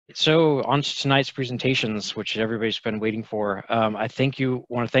So on to tonight's presentations, which everybody's been waiting for. I want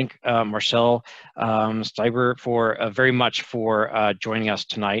to thank Marcel Steiber for very much for joining us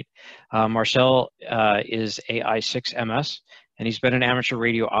tonight. Marcel is AI6MS, and he's been an amateur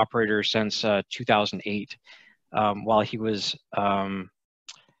radio operator since 2008. While he was, sorry,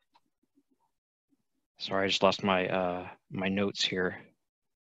 I just lost my my notes here.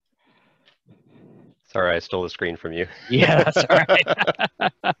 Sorry, I stole the screen from you. Yeah, that's all right.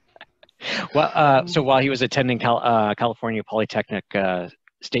 Well, so while he was attending California Polytechnic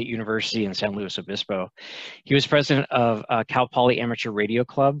State University in San Luis Obispo, he was president of Cal Poly Amateur Radio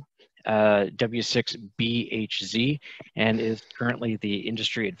Club, W6BHZ, and is currently the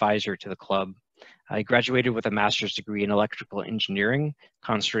industry advisor to the club. He graduated with a master's degree in electrical engineering,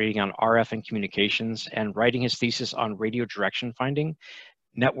 concentrating on RF and communications, and writing his thesis on radio direction finding,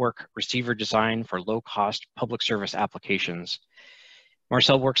 network receiver design for low-cost public service applications.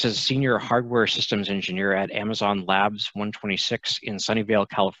 Marcel works as a senior hardware systems engineer at Amazon Labs 126 in Sunnyvale,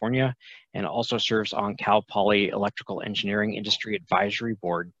 California, and also serves on Cal Poly Electrical Engineering Industry Advisory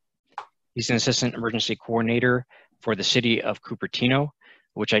Board. He's an assistant emergency coordinator for the city of Cupertino,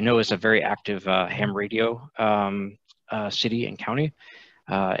 which I know is a very active ham radio city and county.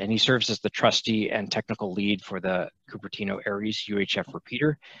 And he serves as the trustee and technical lead for the Cupertino Aries UHF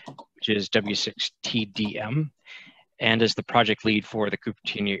repeater, which is W6TDM, and as the project lead for the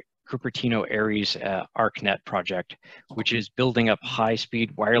Cupertino Aries ArcNet project, which is building up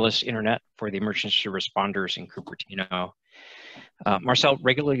high-speed wireless internet for the emergency responders in Cupertino. Marcel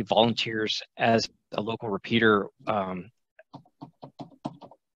regularly volunteers as a local repeater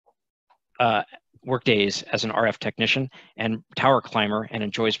workdays as an RF technician and tower climber, and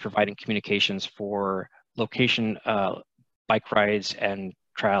enjoys providing communications for location bike rides and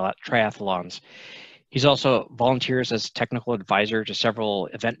triathlons. He's also volunteers as technical advisor to several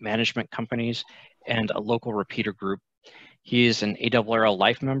event management companies and a local repeater group. He is an ARRL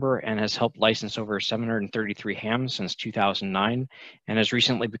Life member and has helped license over 733 hams since 2009, and has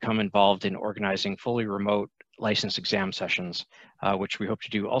recently become involved in organizing fully remote license exam sessions, which we hope to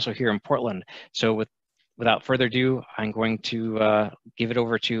do also here in Portland. So without further ado, I'm going to give it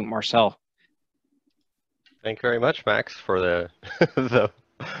over to Marcel. Thank you very much, Max, for the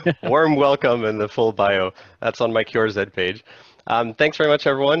warm welcome and the full bio. That's on my QRZ page. Thanks very much,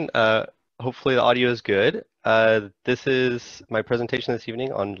 everyone. Hopefully the audio is good. This is my presentation this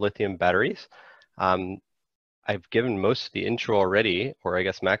evening on lithium batteries. I've given most of the intro already, or I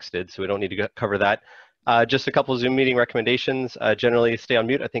guess Max did, so we don't need to cover that. Just a couple of Zoom meeting recommendations. Generally stay on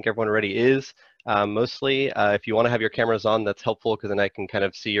mute. I think everyone already is. Mostly, if you want to have your cameras on, that's helpful because then I can kind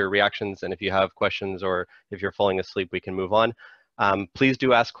of see your reactions, and if you have questions or if you're falling asleep, we can move on. Please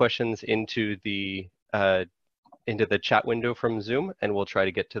do ask questions into the chat window from Zoom, and we'll try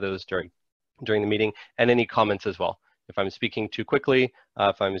to get to those during the meeting, and any comments as well. If I'm speaking too quickly,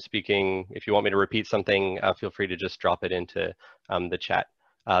 if you want me to repeat something, feel free to just drop it into the chat.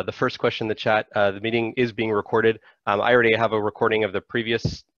 The first question in the chat, the meeting is being recorded. I already have a recording of the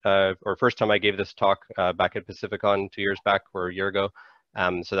previous, or first time I gave this talk back at Pacificon 2 years back or a year ago.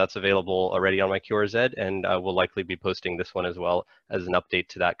 So that's available already on my QRZ, and we'll likely be posting this one as well as an update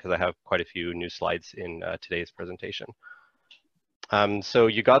to that because I have quite a few new slides in today's presentation. So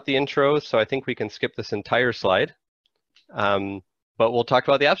you got the intro, so I think we can skip this entire slide, but we'll talk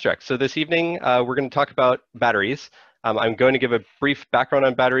about the abstract. So this evening, we're going to talk about batteries. I'm going to give a brief background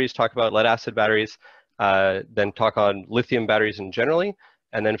on batteries, talk about lead acid batteries, then talk on lithium batteries in generally,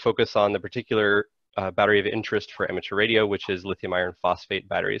 and then focus on the particular battery of interest for amateur radio, which is lithium iron phosphate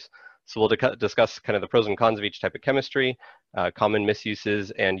batteries. So we'll discuss kind of the pros and cons of each type of chemistry, common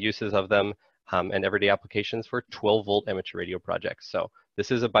misuses and uses of them, and everyday applications for 12-volt amateur radio projects. So this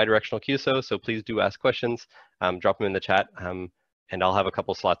is a bidirectional QSO, so please do ask questions, drop them in the chat, and I'll have a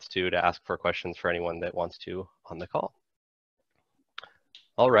couple slots too to ask for questions for anyone that wants to on the call.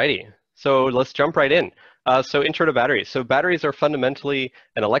 Alrighty, so let's jump right in. So intro to batteries. So batteries are fundamentally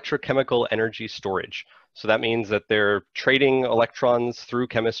an electrochemical energy storage. So that means that they're trading electrons through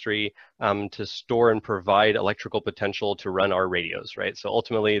chemistry to store and provide electrical potential to run our radios, right? So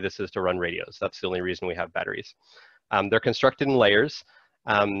ultimately, this is to run radios. That's the only reason we have batteries. They're constructed in layers.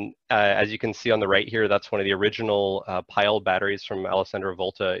 As you can see on the right here, that's one of the original pile batteries from Alessandro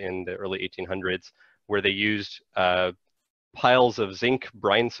Volta in the early 1800s, where they used piles of zinc,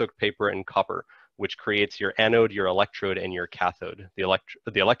 brine-soaked paper, and copper, which creates your anode, your electrode, and your cathode. The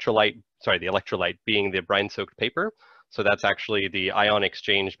electrolyte being the brine-soaked paper. So that's actually the ion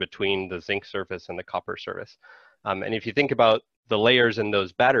exchange between the zinc surface and the copper surface. And if you think about the layers in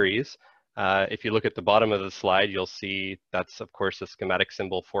those batteries, If you look at the bottom of the slide, you'll see that's, of course, a schematic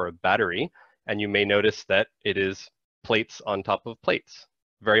symbol for a battery. And you may notice that it is plates on top of plates,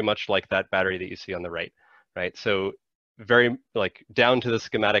 very much like that battery that you see on the right, right? So very like down to the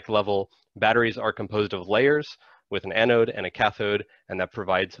schematic level, batteries are composed of layers with an anode and a cathode, and that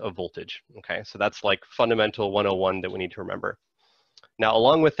provides a voltage, okay? So that's like fundamental 101 that we need to remember. Now,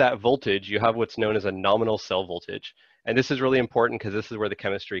 along with that voltage, you have what's known as a nominal cell voltage. And this is really important because this is where the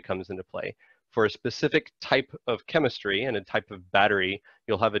chemistry comes into play. For a specific type of chemistry and a type of battery,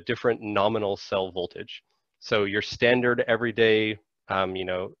 you'll have a different nominal cell voltage. So your standard everyday, AA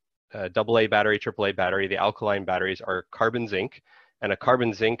battery, AAA battery, the alkaline batteries are carbon zinc, and a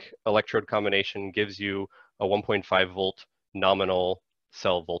carbon zinc electrode combination gives you a 1.5 volt nominal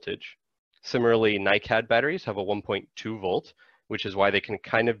cell voltage. Similarly, NiCad batteries have a 1.2 volt, which is why they can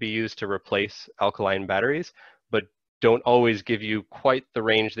kind of be used to replace alkaline batteries, but don't always give you quite the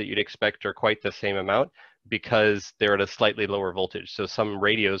range that you'd expect or quite the same amount because they're at a slightly lower voltage. So some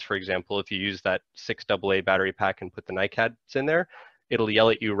radios, for example, if you use that 6 AA battery pack and put the NiCads in there, it'll yell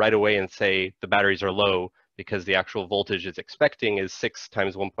at you right away and say the batteries are low because the actual voltage it's expecting is 6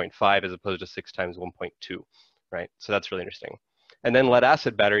 times 1.5 as opposed to 6 times 1.2, right? So that's really interesting. And then lead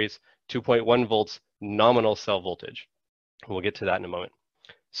acid batteries, 2.1 volts nominal cell voltage. We'll get to that in a moment.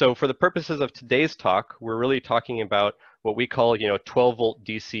 So for the purposes of today's talk, we're really talking about what we call, 12-volt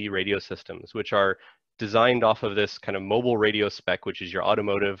DC radio systems, which are designed off of this kind of mobile radio spec, which is your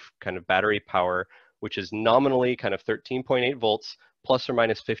automotive kind of battery power, which is nominally kind of 13.8 volts plus or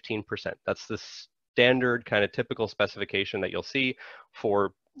minus 15%. That's the standard kind of typical specification that you'll see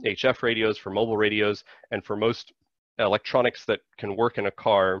for HF radios, for mobile radios, and for most electronics that can work in a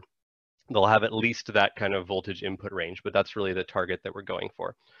car. They'll have at least that kind of voltage input range, but that's really the target that we're going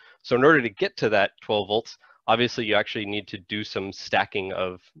for. So in order to get to that 12 volts, obviously you actually need to do some stacking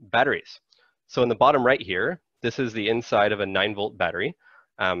of batteries. So in the bottom right here, this is the inside of a 9-volt battery.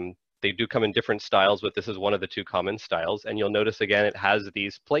 They do come in different styles, but this is one of the 2 common styles. And you'll notice again, it has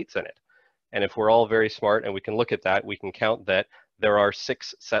these plates in it. And if we're all very smart and we can look at that, we can count that there are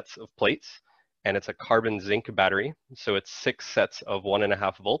 6 sets of plates. And it's a carbon zinc battery. So it's 6 sets of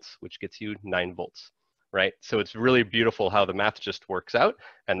 1.5 volts, which gets you 9 volts, right? So it's really beautiful how the math just works out.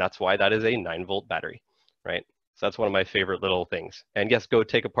 And that's why that is a 9-volt battery, right? So that's one of my favorite little things. And yes, go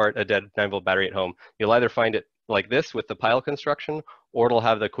take apart a dead 9-volt battery at home. You'll either find it like this with the pile construction, or it'll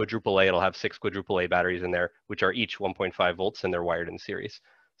have the quadruple A. It'll have 6 quadruple A batteries in there, which are each 1.5 volts, and they're wired in series.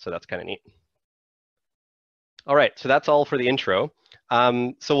 So that's kind of neat. All right, so that's all for the intro.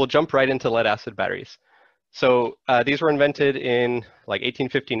 So we'll jump right into lead acid batteries. So these were invented in like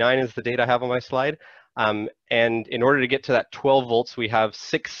 1859 is the date I have on my slide. And in order to get to that 12 volts, we have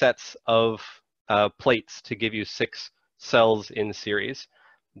 6 sets of plates to give you 6 cells in series.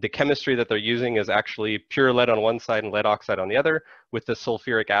 The chemistry that they're using is actually pure lead on one side and lead oxide on the other, with the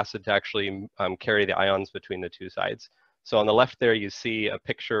sulfuric acid to actually carry the ions between the 2 sides. So on the left there, you see a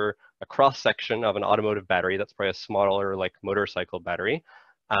picture, a cross-section of an automotive battery. That's probably a smaller like motorcycle battery.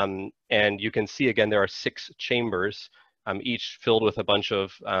 And you can see again, there are 6 chambers, each filled with a bunch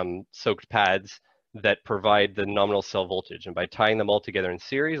of soaked pads that provide the nominal cell voltage. And by tying them all together in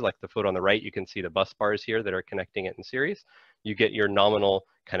series, like the photo on the right, you can see the bus bars here that are connecting it in series. You get your nominal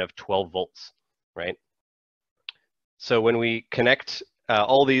kind of 12 volts, right? So when we connect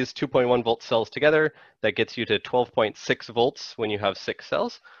all these 2.1 volt cells together, that gets you to 12.6 volts when you have 6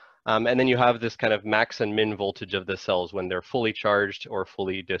 cells. And then you have this kind of max and min voltage of the cells when they're fully charged or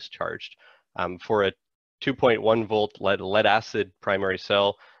fully discharged. For a 2.1 volt lead acid primary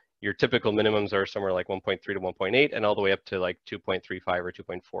cell, your typical minimums are somewhere like 1.3 to 1.8 and all the way up to like 2.35 or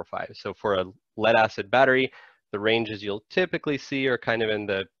 2.45. So for a lead acid battery, the ranges you'll typically see are kind of in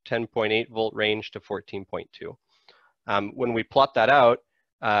the 10.8 volt range to 14.2. When we plot that out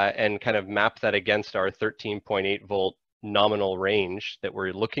and kind of map that against our 13.8 volt nominal range that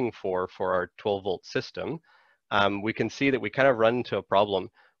we're looking for our 12 volt system, we can see that we kind of run into a problem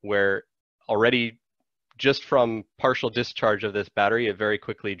where already just from partial discharge of this battery, it very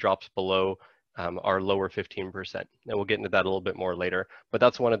quickly drops below our lower 15%. And we'll get into that a little bit more later. But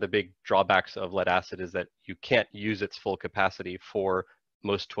that's one of the big drawbacks of lead acid is that you can't use its full capacity for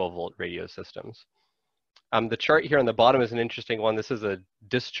most 12 volt radio systems. The chart here on the bottom is an interesting one. This is a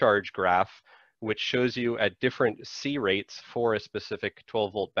discharge graph, which shows you at different C rates for a specific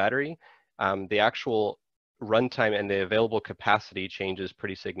 12 volt battery, the actual runtime and the available capacity changes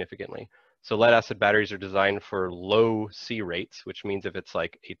pretty significantly. So lead acid batteries are designed for low C rates, which means if it's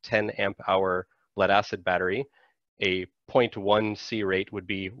like a 10 amp hour lead acid battery, a 0.1 C rate would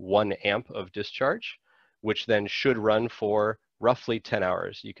be 1 amp of discharge, which then should run for roughly 10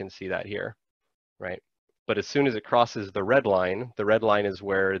 hours. You can see that here, right? But as soon as it crosses the red line is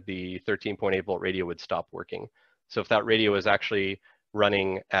where the 13.8 volt radio would stop working. So if that radio is actually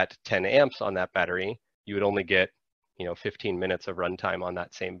running at 10 amps on that battery, you would only get, 15 minutes of runtime on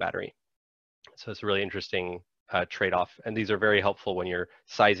that same battery. So it's a really interesting trade-off. And these are very helpful when you're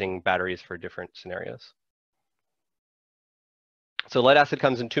sizing batteries for different scenarios. So lead acid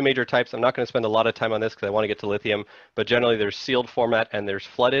comes in two major types. I'm not going to spend a lot of time on this because I want to get to lithium, but generally there's sealed format and there's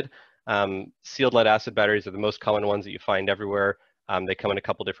flooded. Sealed lead acid batteries are the most common ones that you find everywhere. They come in a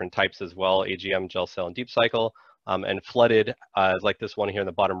couple different types as well, AGM, gel cell, and deep cycle. And flooded is like this one here in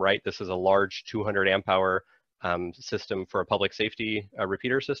the bottom right. This is a large 200 amp hour system for a public safety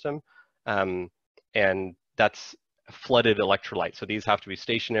repeater system. And that's flooded electrolyte. So these have to be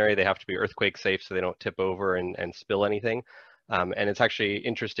stationary. They have to be earthquake safe so they don't tip over and spill anything. And it's actually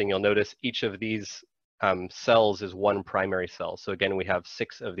interesting, you'll notice each of these cells is one primary cell. So again, we have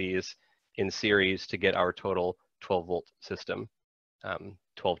 6 of these in series to get our total 12 volt system.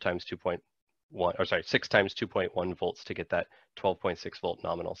 12 times 2.1, or sorry, 6 times 2.1 volts to get that 12.6 volt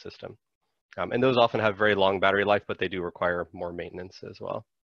nominal system. And those often have very long battery life, but they do require more maintenance as well.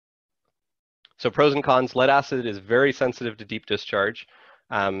 So pros and cons, lead acid is very sensitive to deep discharge.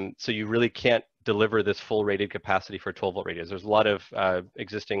 So you really can't deliver this full rated capacity for 12 volt radios. There's a lot of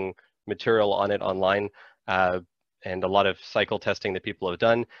existing material on it online and a lot of cycle testing that people have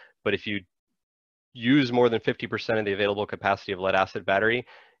done. But if you use more than 50% of the available capacity of lead acid battery,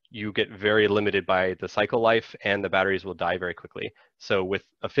 you get very limited by the cycle life and the batteries will die very quickly. So with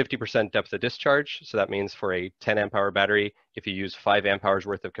a 50% depth of discharge, so that means for a 10 amp hour battery, if you use 5 amp hours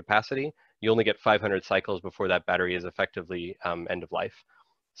worth of capacity, you only get 500 cycles before that battery is effectively end of life.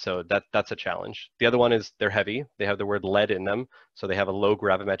 So that's a challenge. The other one is they're heavy. They have the word lead in them. So they have a low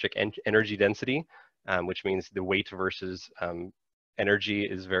gravimetric energy density, which means the weight versus energy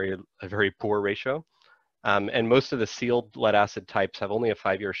is a very poor ratio. And most of the sealed lead acid types have only a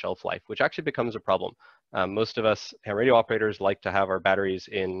 5-year shelf life, which actually becomes a problem. Most of us radio operators like to have our batteries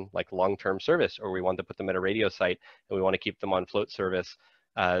in like long-term service, or we want to put them at a radio site and we want to keep them on float service.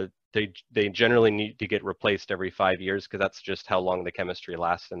 They generally need to get replaced every 5 years because that's just how long the chemistry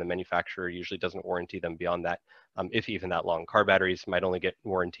lasts, and the manufacturer usually doesn't warranty them beyond that, if even that long. Car batteries might only get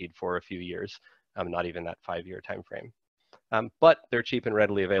warrantied for a few years, not even that 5-year time frame. But they're cheap and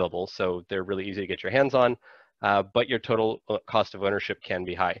readily available, so they're really easy to get your hands on, but your total cost of ownership can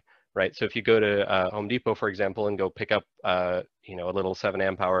be high, right? So if you go to Home Depot, for example, and go pick up a little 7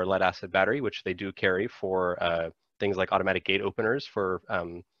 amp hour lead acid battery, which they do carry for things like automatic gate openers for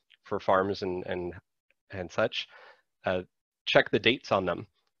farms and such, check the dates on them.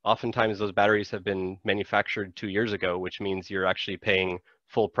 Oftentimes those batteries have been manufactured 2 years ago, which means you're actually paying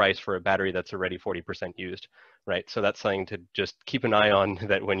full price for a battery that's already 40% used, right? So that's something to just keep an eye on,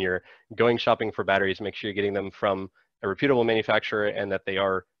 that when you're going shopping for batteries, make sure you're getting them from a reputable manufacturer and that they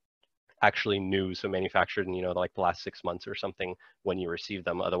are actually new, so manufactured in, like the last 6 months or something when you receive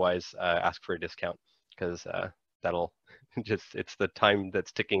them. Otherwise, ask for a discount, because that'll it's the time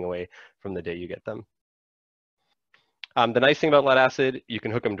that's ticking away from the day you get them. The nice thing about lead acid, you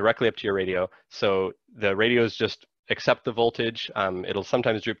can hook them directly up to your radio. So the radios just accept the voltage. It'll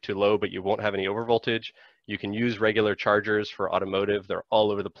sometimes droop too low, but you won't have any overvoltage. You can use regular chargers for automotive. They're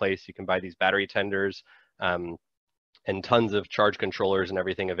all over the place. You can buy these battery tenders and tons of charge controllers and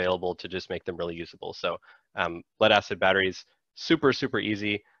everything available to just make them really usable. So lead acid batteries, super, super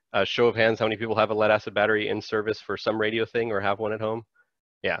easy. Show of hands, how many people have a lead acid battery in service for some radio thing or have one at home?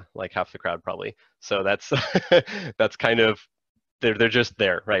 Yeah, like half the crowd probably. So that's that's kind of, they're just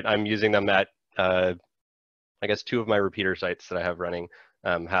there, right? I'm using them at I guess 2 of my repeater sites that I have running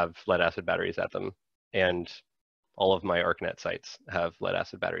have lead acid batteries at them, and all of my ArcNet sites have lead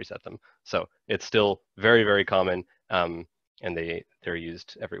acid batteries at them. So it's still very, very common, and they're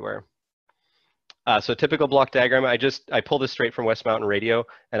used everywhere. So typical block diagram, I pull this straight from West Mountain Radio,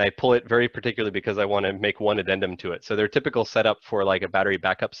 and I pull it very particularly because I want to make one addendum to it. So their typical setup for like a battery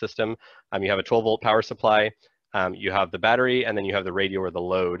backup system, you have a 12 volt power supply, you have the battery, and then you have the radio or the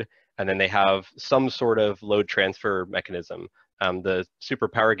load, and then they have some sort of load transfer mechanism. The Super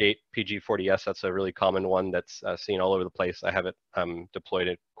Power Gate PG40S, that's a really common one that's seen all over the place. I have it deployed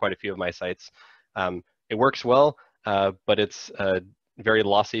at quite a few of my sites. It works well, but it's very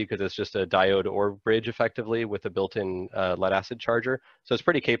lossy because it's just a diode or bridge effectively with a built-in lead acid charger. So it's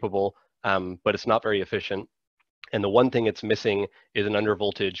pretty capable, but it's not very efficient. And the one thing it's missing is an under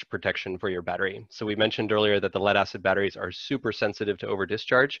voltage protection for your battery. So we mentioned earlier that the lead acid batteries are super sensitive to over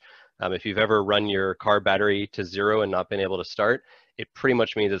discharge. If you've ever run your car battery to 0 and not been able to start, it pretty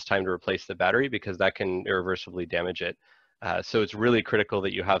much means it's time to replace the battery because that can irreversibly damage it. So it's really critical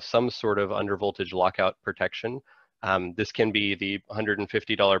that you have some sort of undervoltage lockout protection. This can be the $150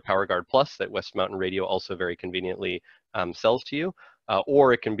 PowerGuard Plus that West Mountain Radio also very conveniently sells to you,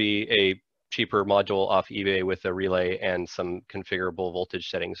 or it can be a cheaper module off eBay with a relay and some configurable voltage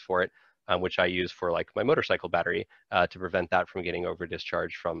settings for it, which I use for like my motorcycle battery to prevent that from getting over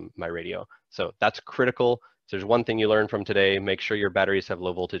discharge from my radio. So that's critical. If there's one thing you learn from today, make sure your batteries have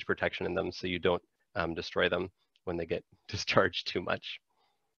low voltage protection in them so you don't destroy them when they get discharged too much.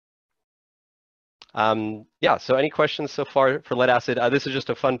 Yeah, so any questions so far for lead acid? This is just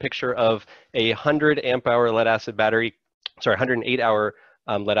a fun picture of a 100 amp hour lead acid battery, sorry, 108 hour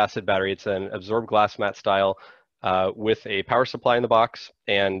lead acid battery. It's an absorbed glass mat style with a power supply in the box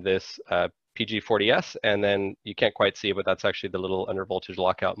and this PG40S, and then you can't quite see it, but that's actually the little undervoltage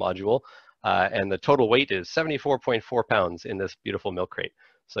lockout module. And the total weight is 74.4 pounds in this beautiful milk crate.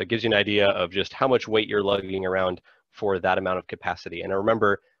 So it gives you an idea of just how much weight you're lugging around for that amount of capacity. And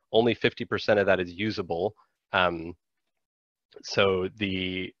remember, only 50% of that is usable. So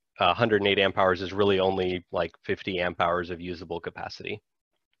the 108 amp hours is really only like 50 amp hours of usable capacity.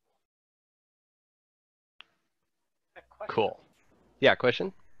 Cool. Yeah,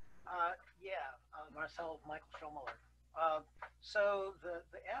 question? Marcel, Michael Schomler. So the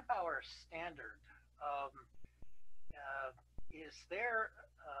amp hour standard, is there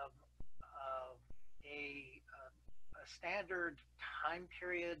a standard time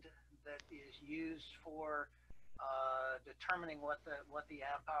period that is used for determining what the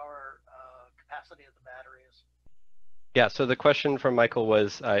amp hour capacity of the battery is? Yeah, so the question from Michael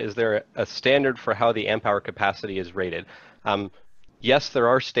was, is there a standard for how the amp hour capacity is rated? Yes, there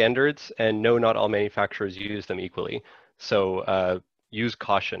are standards, and no, not all manufacturers use them equally. So use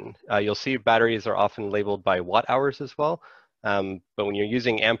caution. You'll see batteries are often labeled by watt hours as well. But when you're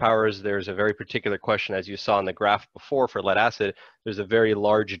using amp hours, there's a very particular question, as you saw in the graph before for lead acid, there's a very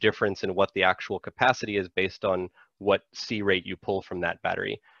large difference in what the actual capacity is based on what C rate you pull from that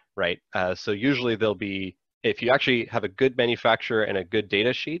battery, right? So usually there'll be, if you actually have a good manufacturer and a good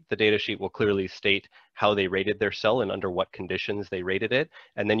data sheet, the data sheet will clearly state how they rated their cell and under what conditions they rated it,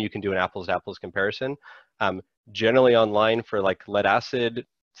 and then you can do an apples to apples comparison. Generally online for like lead acid,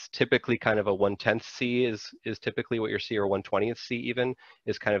 it's typically kind of a 1/10 C is typically what your C, or 1/20th C even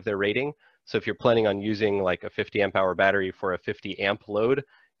is kind of their rating. So if you're planning on using like a 50 amp hour battery for a 50 amp load,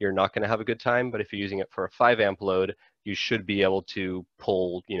 you're not going to have a good time. But if you're using it for a 5 amp load, you should be able to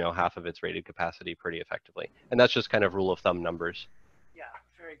pull, you know, half of its rated capacity pretty effectively. And that's just kind of rule of thumb numbers. Yeah,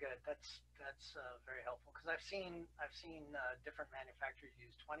 very good. That's very helpful, because I've seen different manufacturers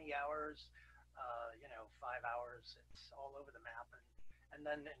use 20 hours, 5 hours. It's all over the map, and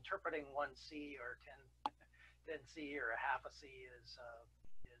then interpreting 1C or 10C or a half a C is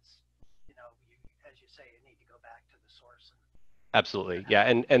as you say, you need to go back to the source. Absolutely, yeah,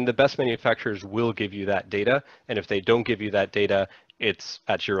 and the best manufacturers will give you that data, and if they don't give you that data, it's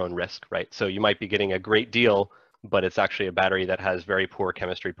at your own risk, right? So you might be getting a great deal, but it's actually a battery that has very poor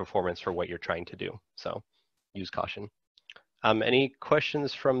chemistry performance for what you're trying to do. So use caution. Any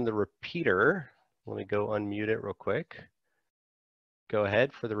questions from the repeater? Let me go unmute it real quick. Go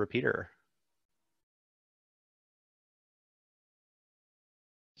ahead for the repeater.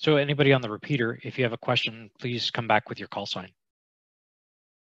 So anybody on the repeater, if you have a question, please come back with your call sign.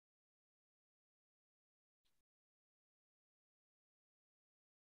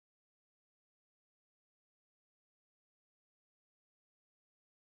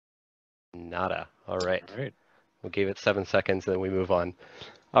 Nada. All right. All right. We gave it 7 seconds, then we move on.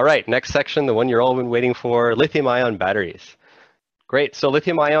 All right, next section, the one you're all been waiting for, lithium-ion batteries. Great, so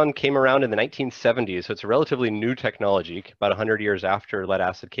lithium-ion came around in the 1970s, so it's a relatively new technology, about 100 years after lead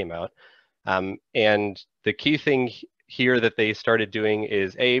acid came out. And the key thing here that they started doing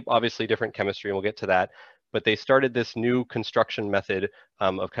is, obviously different chemistry, and we'll get to that, but they started this new construction method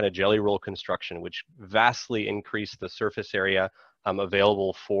of kind of jelly roll construction, which vastly increased the surface area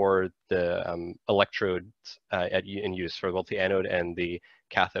available for the electrodes in use for both the anode and the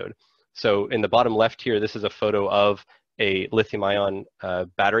cathode. So in the bottom left here, this is a photo of a lithium-ion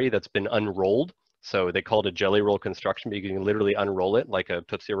battery that's been unrolled. So they call it a jelly roll construction, but you can literally unroll it like a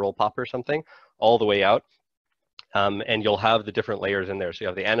Tootsie Roll Pop or something, all the way out. And you'll have the different layers in there. So you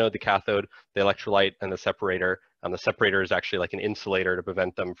have the anode, the cathode, the electrolyte, and the separator. The separator is actually like an insulator to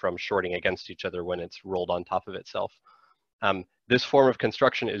prevent them from shorting against each other when it's rolled on top of itself. This form of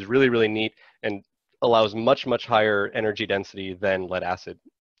construction is really, really neat and allows much, much higher energy density than lead acid.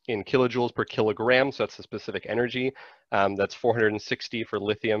 In kilojoules per kilogram, so that's the specific energy, that's 460 for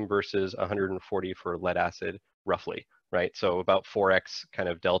lithium versus 140 for lead acid, roughly, right? So about 4x kind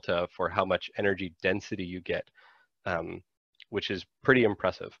of delta for how much energy density you get. which is pretty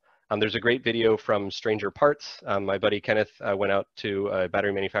impressive. There's a great video from Stranger Parts. My buddy Kenneth went out to a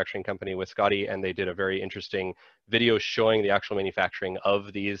battery manufacturing company with Scotty, and they did a very interesting video showing the actual manufacturing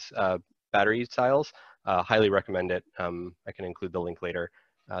of these battery styles. Highly recommend it. I can include the link later.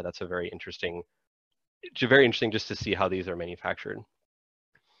 That's a very interesting, just to see how these are manufactured.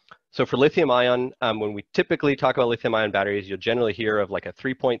 So for lithium ion, when we typically talk about lithium ion batteries, you'll generally hear of like a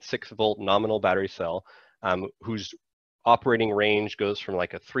 3.6 volt nominal battery cell, whose operating range goes from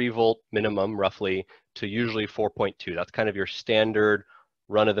like a 3 volt minimum roughly to usually 4.2. That's kind of your standard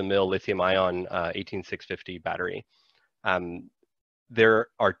run-of-the-mill lithium ion 18650 battery. There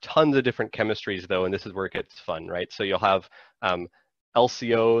are tons of different chemistries though, and this is where it gets fun, right? So you'll have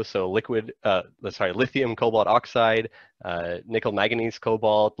LCO, so lithium cobalt oxide, nickel manganese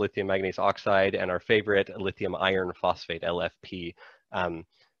cobalt, lithium manganese oxide, and our favorite, lithium iron phosphate, LFP.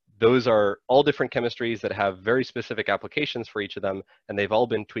 Those are all different chemistries that have very specific applications for each of them, and they've all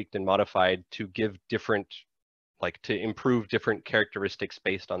been tweaked and modified to give different, to improve different characteristics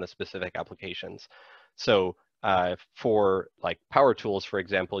based on the specific applications. So for like power tools, for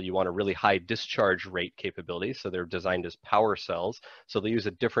example, you want a really high discharge rate capability. So they're designed as power cells. So they use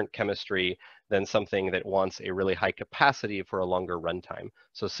a different chemistry than something that wants a really high capacity for a longer runtime.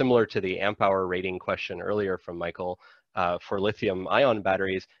 So similar to the amp hour rating question earlier from Michael, for lithium ion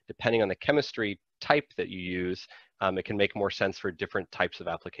batteries, depending on the chemistry type that you use, it can make more sense for different types of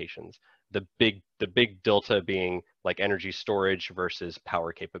applications. The big delta being like energy storage versus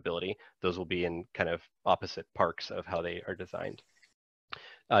power capability. Those will be in kind of opposite parks of how they are designed.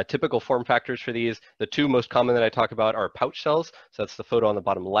 Typical form factors for these, the two most common that I talk about are pouch cells. So that's the photo on the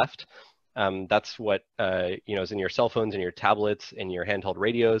bottom left. That's what is in your cell phones and your tablets and your handheld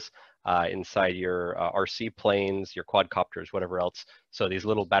radios, inside your RC planes, your quadcopters, whatever else. So these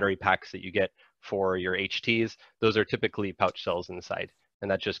little battery packs that you get for your HTs, those are typically pouch cells inside, and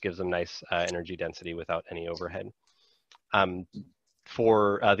that just gives them nice energy density without any overhead.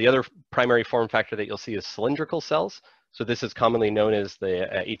 For the other primary form factor that you'll see is cylindrical cells. So this is commonly known as the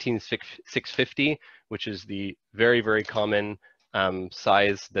 18650, which is the very, very common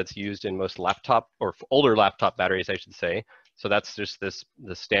size that's used in most laptop or older laptop batteries, I should say. So that's just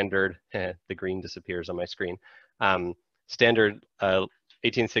the standard, the green disappears on my screen, standard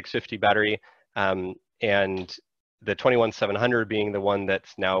 18650 battery, and the 21700 being the one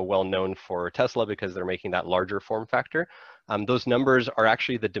that's now well known for Tesla because they're making that larger form factor. Those numbers are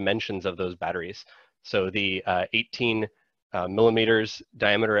actually the dimensions of those batteries. So the 18 millimeters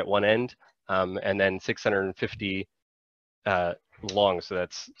diameter at one end, and then 650 long, so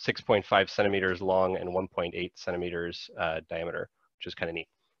that's 6.5 centimeters long and 1.8 centimeters diameter, which is kind of neat.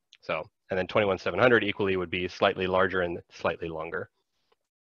 So, and then 21700 equally would be slightly larger and slightly longer.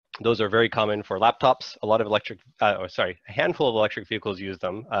 Those are very common for laptops. A lot of a handful of electric vehicles use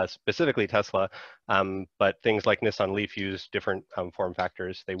them, specifically Tesla, but things like Nissan Leaf use different form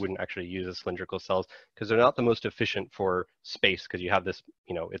factors. They wouldn't actually use the cylindrical cells because they're not the most efficient for space, because you have this,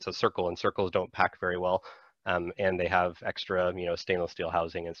 it's a circle and circles don't pack very well. And they have extra, stainless steel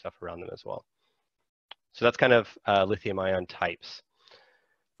housing and stuff around them as well. So that's kind of lithium ion types.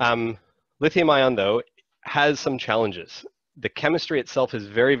 Lithium ion, though, has some challenges. The chemistry itself is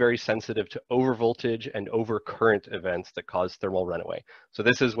very, very sensitive to overvoltage and overcurrent events that cause thermal runaway. So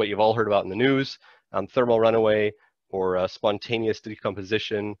this is what you've all heard about in the news, thermal runaway or spontaneous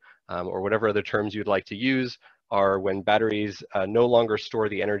decomposition, or whatever other terms you'd like to use, are when batteries no longer store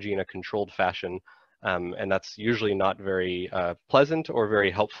the energy in a controlled fashion. And that's usually not very pleasant or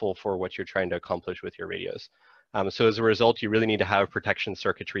very helpful for what you're trying to accomplish with your radios. So as a result, you really need to have protection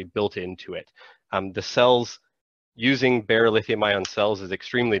circuitry built into it. The cells, using bare lithium ion cells is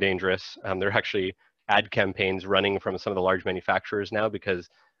extremely dangerous. There are actually ad campaigns running from some of the large manufacturers now because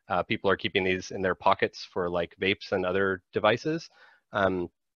people are keeping these in their pockets for like vapes and other devices. And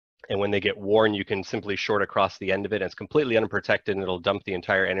when they get worn, you can simply short across the end of it, and it's completely unprotected, and it'll dump the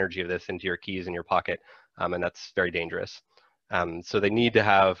entire energy of this into your keys in your pocket, and that's very dangerous. So they need to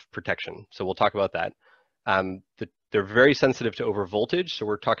have protection. So we'll talk about that. They're very sensitive to overvoltage, so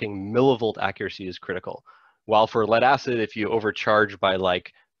we're talking millivolt accuracy is critical. While for lead acid, if you overcharge by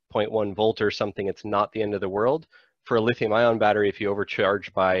like 0.1 volt or something, it's not the end of the world. For a lithium ion battery, if you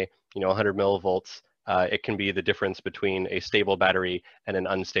overcharge by 100 millivolts, it can be the difference between a stable battery and an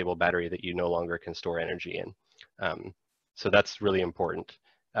unstable battery that you no longer can store energy in. So that's really important.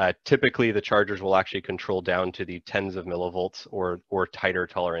 Typically, the chargers will actually control down to the tens of millivolts or tighter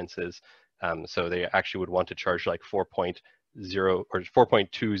tolerances. So they actually would want to charge like 4.0 or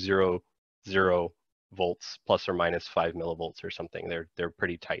 4.200 volts plus or minus 5 millivolts or something. They're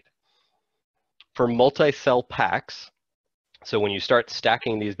pretty tight. For multi-cell packs, So when you start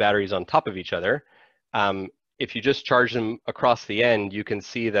stacking these batteries on top of each other, if you just charge them across the end, you can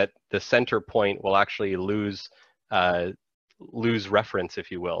see that the center point will actually lose reference,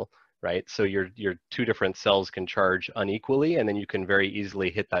 if you will, right? So your two different cells can charge unequally, and then you can very easily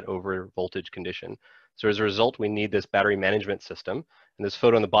hit that over voltage condition. So as a result, we need this battery management system. And this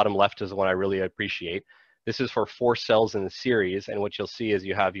photo on the bottom left is the one I really appreciate. This is for 4 cells in the series, and what you'll see is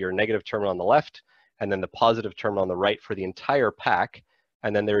you have your negative terminal on the left, and then the positive terminal on the right for the entire pack,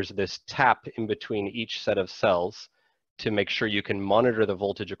 and then there's this tap in between each set of cells to make sure you can monitor the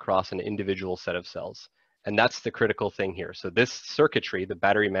voltage across an individual set of cells. And that's the critical thing here. So this circuitry, the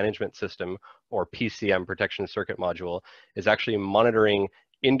battery management system, or PCM, protection circuit module, is actually monitoring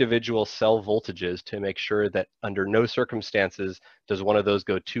individual cell voltages to make sure that under no circumstances does one of those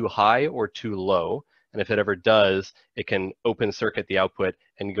go too high or too low. And if it ever does, it can open circuit the output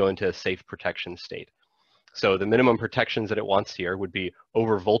and go into a safe protection state. So the minimum protections that it wants here would be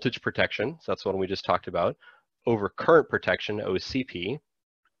over voltage protection, so that's what we just talked about, over current protection, OCP,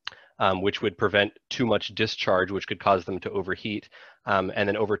 which would prevent too much discharge, which could cause them to overheat, and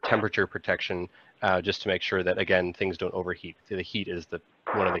then over temperature protection, just to make sure that, again, things don't overheat. The heat is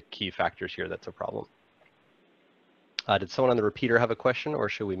one of the key factors here that's a problem. Did someone on the repeater have a question, or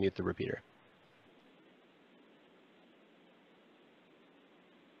should we mute the repeater?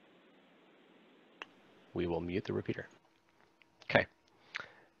 We will mute the repeater. Okay.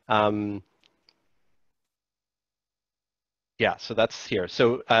 Yeah, so that's here.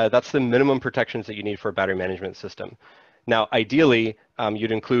 So that's the minimum protections that you need for a battery management system. Now, ideally,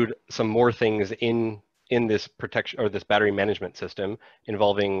 you'd include some more things in this protection or this battery management system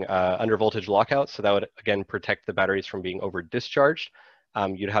involving under voltage lockouts. So that would, again, protect the batteries from being over discharged.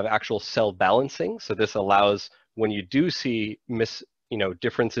 You'd have actual cell balancing. So this allows when you do see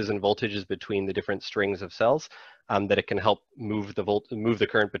differences in voltages between the different strings of cells, that it can help move the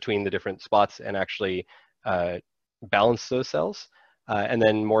current between the different spots and actually balance those cells. And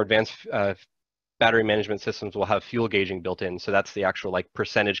then more advanced battery management systems will have fuel gauging built in. So that's the actual like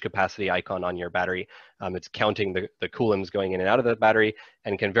percentage capacity icon on your battery. It's counting the coulombs going in and out of the battery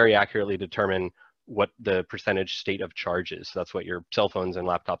and can very accurately determine what the percentage state of charge is. So that's what your cell phones and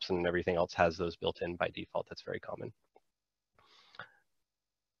laptops and everything else has those built in by default. That's very common.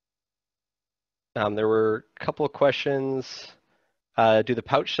 There were a couple of questions. Do the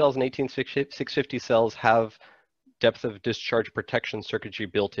pouch cells and 18650 cells have depth of discharge protection circuitry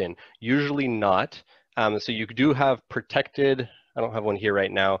built in? Usually not. So you do have protected, I don't have one here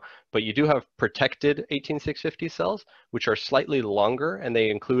right now, but you do have protected 18650 cells, which are slightly longer, and they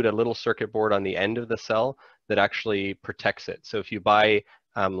include a little circuit board on the end of the cell that actually protects it. So if you buy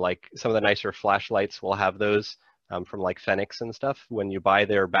like some of the nicer flashlights will have those from like Phoenix and stuff. When you buy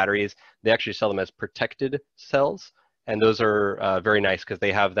their batteries, they actually sell them as protected cells. And those are very nice because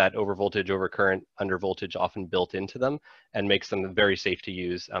they have that over voltage, over current, under voltage often built into them and makes them very safe to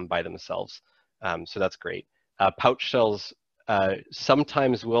use by themselves. So that's great. Pouch cells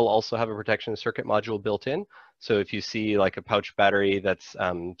sometimes will also have a protection circuit module built in. So if you see like a pouch battery that's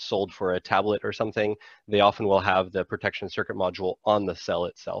sold for a tablet or something, they often will have the protection circuit module on the cell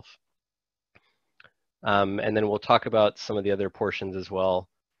itself. And then we'll talk about some of the other portions as well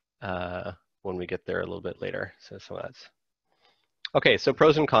when we get there a little bit later. So some of that's. Okay, so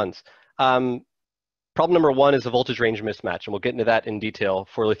pros and cons. Problem number 1 is the voltage range mismatch, and we'll get into that in detail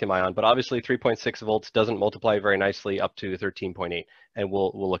for lithium ion, but obviously 3.6 volts doesn't multiply very nicely up to 13.8, and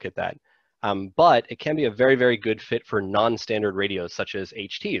we'll look at that. But it can be a very, very good fit for non-standard radios such as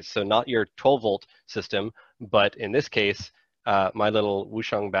HTs, so not your 12 volt system, but in this case, my little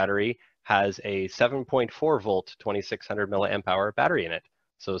Wushang battery has a 7.4 volt 2600 milliamp hour battery in it.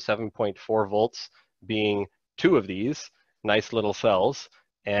 So 7.4 volts being 2 of these nice little cells,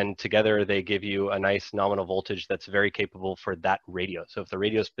 and together they give you a nice nominal voltage that's very capable for that radio. So if the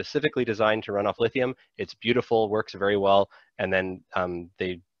radio is specifically designed to run off lithium, it's beautiful, works very well, and then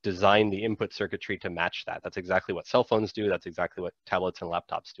they design the input circuitry to match that. That's exactly what cell phones do. That's exactly what tablets and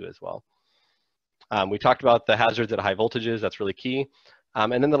laptops do as well. We talked about the hazards at high voltages. That's really key.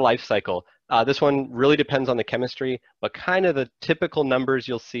 And then the life cycle. This one really depends on the chemistry, but kind of the typical numbers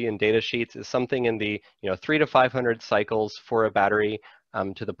you'll see in data sheets is something in the 300 to 500 cycles for a battery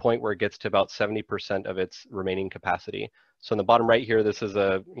to the point where it gets to about 70% of its remaining capacity. So in the bottom right here, this is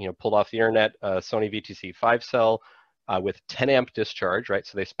a pulled off the internet Sony VTC 5 cell with 10 amp discharge, right?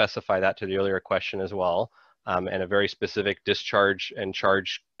 So they specify that to the earlier question as well, and a very specific discharge and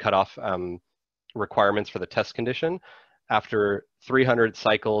charge cutoff requirements for the test condition. After 300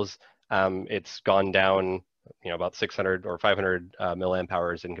 cycles, it's gone down about 600 or 500 milliamp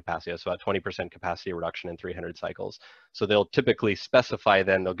hours in capacity. So about 20% capacity reduction in 300 cycles. So they'll typically specify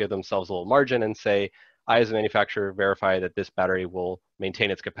then, they'll give themselves a little margin and say, I as a manufacturer verify that this battery will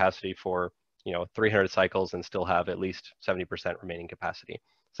maintain its capacity for 300 cycles and still have at least 70% remaining capacity.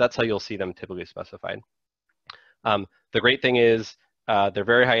 So that's how you'll see them typically specified. The great thing is they're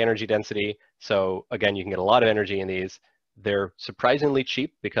very high energy density. So again, you can get a lot of energy in these. They're surprisingly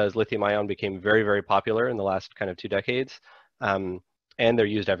cheap because lithium ion became very, very popular in the last kind of 2 decades. And they're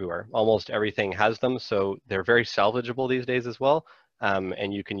used everywhere. Almost everything has them. So they're very salvageable these days as well.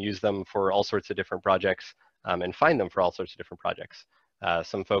 And you can use them for all sorts of different projects and find them for all sorts of different projects.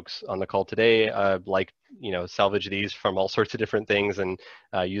 Some folks on the call today salvage these from all sorts of different things and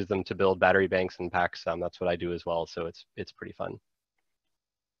use them to build battery banks and packs. That's what I do as well. So it's pretty fun.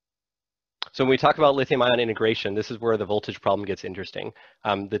 So when we talk about lithium ion integration, this is where the voltage problem gets interesting.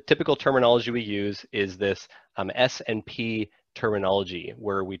 The typical terminology we use is this S&P terminology,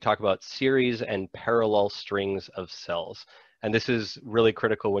 where we talk about series and parallel strings of cells. And this is really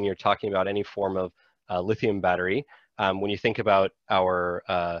critical when you're talking about any form of lithium battery. When you think about our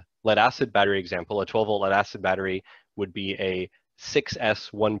lead acid battery example, a 12-volt lead acid battery would be a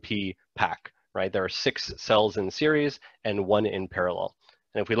 6S1P pack, right? There are 6 cells in series and 1 in parallel.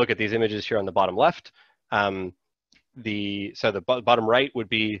 And if we look at these images here on the bottom left, the bottom right would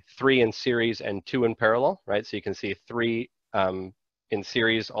be 3 in series and 2 in parallel, right? So you can see 3 in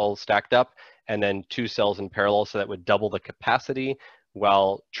series all stacked up, and then 2 cells in parallel, so that would double the capacity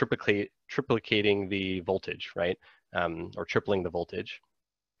while triplicating the voltage, right? Or tripling the voltage.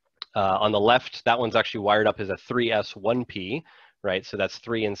 On the left, that one's actually wired up as a 3S1P, right? So that's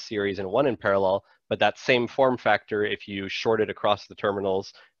 3 in series and 1 in parallel, but that same form factor, if you short it across the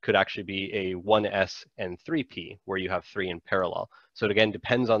terminals, could actually be a 1S and 3P, where you have 3 in parallel. So it again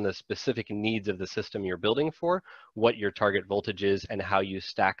depends on the specific needs of the system you're building for, what your target voltage is, and how you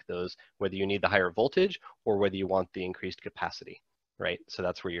stack those, whether you need the higher voltage or whether you want the increased capacity, right? So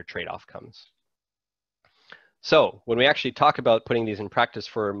that's where your trade-off comes. So when we actually talk about putting these in practice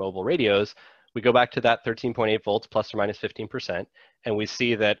for mobile radios, we go back to that 13.8 volts plus or minus 15%, and we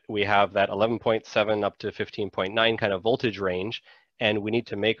see that we have that 11.7 up to 15.9 kind of voltage range, and we need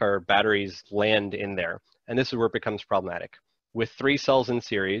to make our batteries land in there. And this is where it becomes problematic. With 3 cells in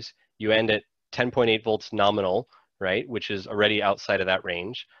series, you end at 10.8 volts nominal, right, which is already outside of that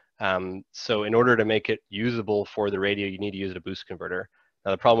range. So in order to make it usable for the radio, you need to use a boost converter. Now,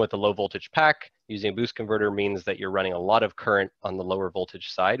 the problem with the low voltage pack, using a boost converter means that you're running a lot of current on the lower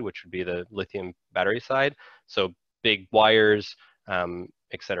voltage side, which would be the lithium battery side. So big wires,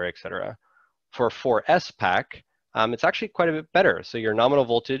 et cetera, et cetera. For 4S pack, it's actually quite a bit better. So your nominal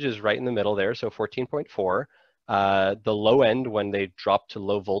voltage is right in the middle there, so 14.4. The low end, when they drop to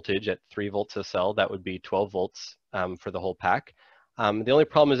low voltage at 3 volts a cell, that would be 12 volts for the whole pack. The only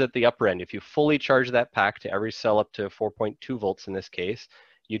problem is at the upper end. If you fully charge that pack to every cell up to 4.2 volts in this case,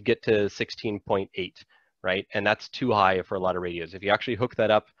 you'd get to 16.8, right? And that's too high for a lot of radios. If you actually hook that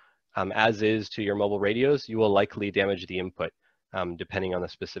up as is to your mobile radios, you will likely damage the input depending on the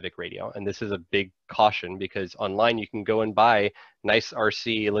specific radio. And this is a big caution because online you can go and buy nice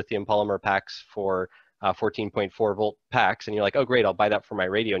RC lithium polymer packs for 14.4 volt packs, and you're like, oh great, I'll buy that for my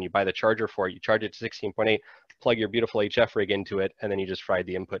radio, and you buy the charger for it, you charge it to 16.8, plug your beautiful HF rig into it, and then you just fried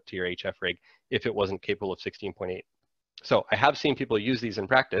the input to your HF rig if it wasn't capable of 16.8. So I have seen people use these in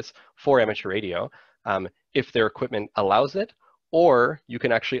practice for amateur radio if their equipment allows it, or you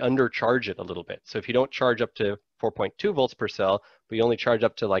can actually undercharge it a little bit. So if you don't charge up to 4.2 volts per cell, but you only charge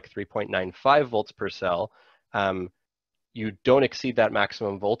up to like 3.95 volts per cell, you don't exceed that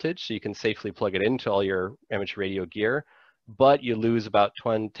maximum voltage, so you can safely plug it into all your amateur radio gear, but you lose about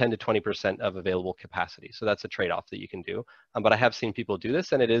 10 to 20% of available capacity. So that's a trade-off that you can do. But I have seen people do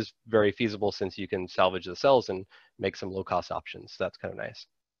this, and it is very feasible since you can salvage the cells and make some low-cost options. So that's kind of nice.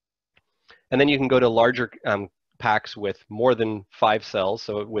 And then you can go to larger packs with more than 5 cells.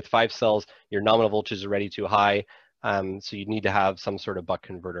 So with 5 cells, your nominal voltage is already too high, so you need to have some sort of buck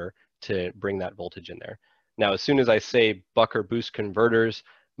converter to bring that voltage in there. Now, as soon as I say buck or boost converters,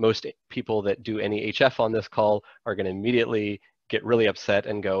 most people that do any HF on this call are going to immediately get really upset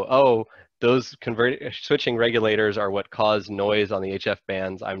and go, oh, those switching regulators are what cause noise on the HF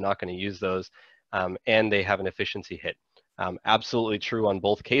bands. I'm not going to use those. And they have an efficiency hit. Absolutely true on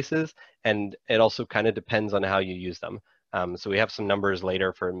both cases. And it also kind of depends on how you use them. So we have some numbers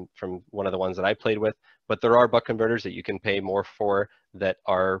later from one of the ones that I played with. But there are buck converters that you can pay more for that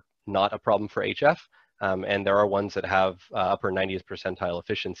are not a problem for HF. And there are ones that have upper 90th percentile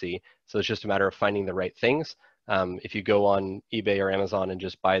efficiency. So it's just a matter of finding the right things. If you go on eBay or Amazon and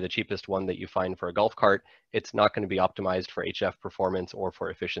just buy the cheapest one that you find for a golf cart, it's not going to be optimized for HF performance or for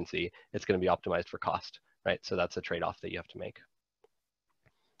efficiency. It's going to be optimized for cost, right? So that's a trade-off that you have to make.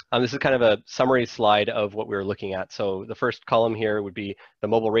 This is kind of a summary slide of what we were looking at. So the first column here would be the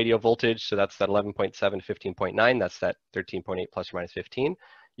mobile radio voltage. So that's that 11.7, 15.9. That's that 13.8 plus or minus 15.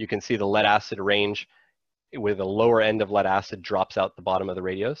 You can see the lead acid range with the lower end of lead acid drops out the bottom of the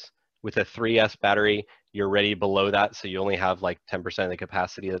radios. With a 3S battery, you're already below that, so you only have like 10% of the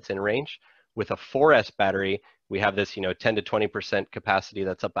capacity that's in range. With a 4S battery, we have this, 10 to 20% capacity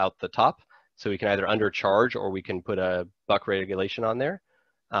that's up out the top. So we can either undercharge or we can put a buck regulation on there.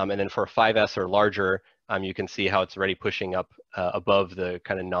 And then for a 5S or larger, you can see how it's already pushing up above the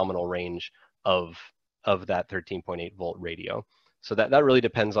kind of nominal range of that 13.8 volt radio. So that really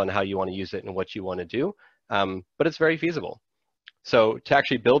depends on how you want to use it and what you want to do, but it's very feasible. So to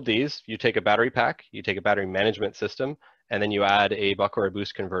actually build these, you take a battery pack, you take a battery management system, and then you add a buck or a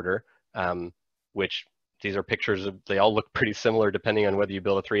boost converter, which these are pictures of, they all look pretty similar depending on whether you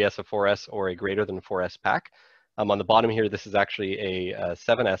build a 3S, a 4S, or a greater than 4S pack. On the bottom here, this is actually a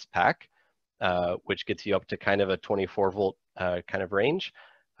 7S pack, which gets you up to kind of a 24 volt kind of range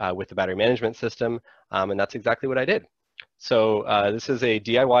with the battery management system, and that's exactly what I did. So this is a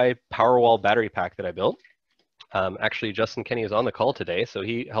DIY Powerwall battery pack that I built. Actually, Justin Kenny is on the call today, so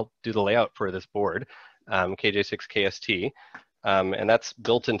he helped do the layout for this board, KJ6KST, and that's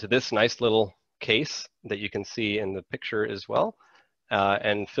built into this nice little case that you can see in the picture as well,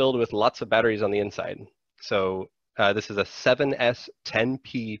 and filled with lots of batteries on the inside. So this is a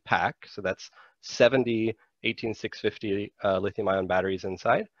 7S10P pack, so that's 70 18650 lithium-ion batteries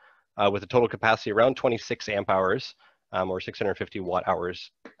inside, with a total capacity around 26 amp hours, or 650 watt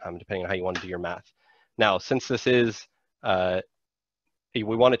hours, depending on how you want to do your math. Now, since this is, we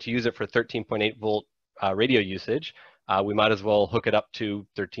wanted to use it for 13.8 volt radio usage, we might as well hook it up to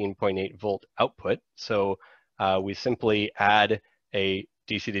 13.8 volt output. So we simply add a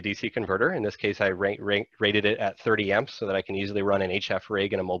DC to DC converter. In this case, I rated it at 30 amps so that I can easily run an HF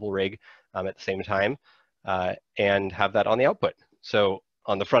rig and a mobile rig at the same time, and have that on the output. So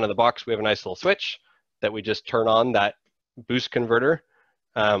on the front of the box, we have a nice little switch that we just turn on that boost converter,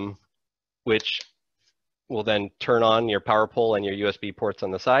 which will then turn on your power pole and your USB ports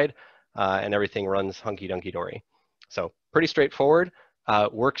on the side, and everything runs hunky-dunky-dory. So pretty straightforward,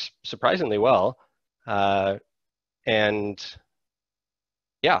 works surprisingly well, and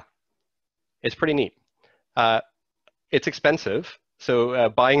yeah, it's pretty neat. It's expensive, so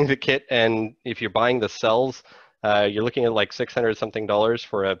buying the kit, and if you're buying the cells, you're looking at like $600 something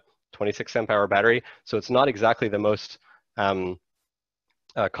for a 26 amp hour battery, so it's not exactly the most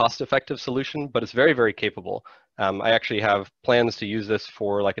cost-effective solution, but it's very, very capable. I actually have plans to use this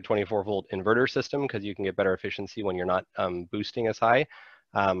for like a 24 volt inverter system because you can get better efficiency when you're not boosting as high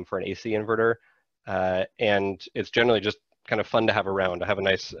for an AC inverter. And it's generally just kind of fun to have around. I have a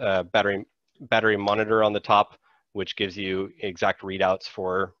nice battery monitor on the top, which gives you exact readouts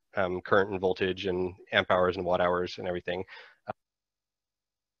for current and voltage and amp hours and watt hours and everything.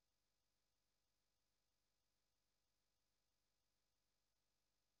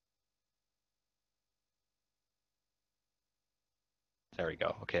 There we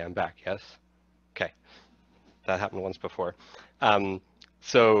go. Okay, I'm back. Yes. Okay, that happened once before.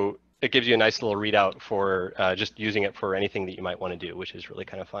 So it gives you a nice little readout for just using it for anything that you might want to do, which is really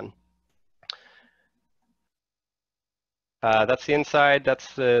kind of fun. That's the inside.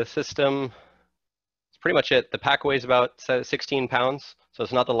 That's the system. That's pretty much it. The pack weighs about 16 pounds, so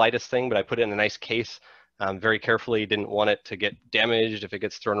it's not the lightest thing, but I put it in a nice case very carefully. Didn't want it to get damaged if it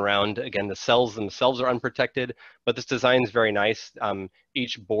gets thrown around. Again, the cells themselves are unprotected, but this design is very nice.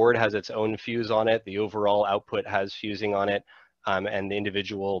 Each board has its own fuse on it. The overall output has fusing on it, and the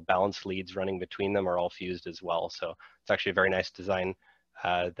individual balance leads running between them are all fused as well. So it's actually a very nice design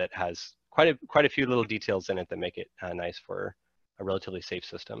that has quite a few little details in it that make it nice for a relatively safe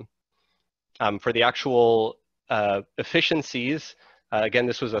system. For the actual efficiencies, again,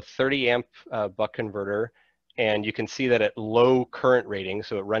 this was a 30 amp buck converter, and you can see that at low current rating,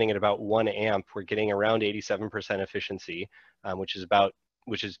 so running at about 1 amp, we're getting around 87% efficiency, which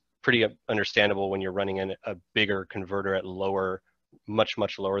is pretty understandable when you're running a bigger converter at lower, much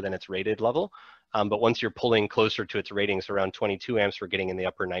lower than its rated level. But once you're pulling closer to its ratings, around 22 amps, we're getting in the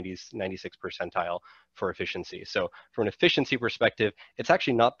upper 90s, 96 percentile for efficiency. So from an efficiency perspective, it's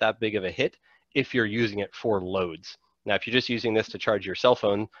actually not that big of a hit if you're using it for loads. Now, if you're just using this to charge your cell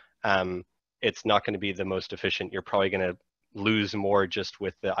phone, it's not going to be the most efficient. You're probably going to lose more just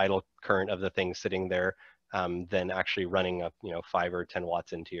with the idle current of the thing sitting there than actually running up, 5 or 10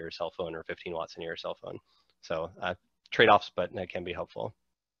 watts into your cell phone or 15 watts into your cell phone. So trade-offs, but that can be helpful.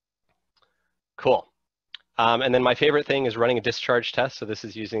 Cool. And then my favorite thing is running a discharge test. So this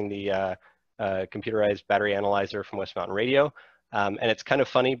is using the computerized battery analyzer from West Mountain Radio. And it's kind of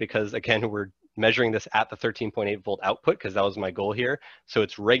funny because, again, we're measuring this at the 13.8 volt output because that was my goal here. So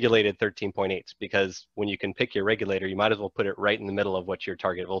it's regulated 13.8s because when you can pick your regulator, you might as well put it right in the middle of what your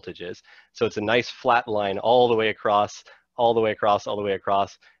target voltage is. So it's a nice flat line all the way across, all the way across, all the way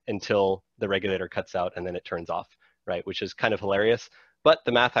across until the regulator cuts out and then it turns off, right? Which is kind of hilarious. But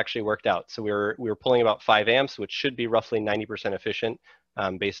the math actually worked out. So we were pulling about 5 amps, which should be roughly 90% efficient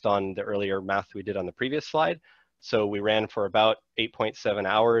based on the earlier math we did on the previous slide. So we ran for about 8.7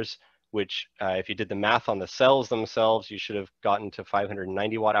 hours, which if you did the math on the cells themselves, you should have gotten to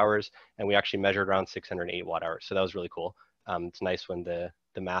 590 watt hours, and we actually measured around 608 watt hours. So that was really cool. It's nice when the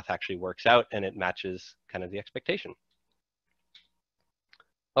math actually works out and it matches kind of the expectation.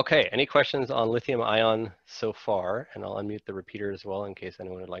 Okay, any questions on lithium ion so far? And I'll unmute the repeater as well in case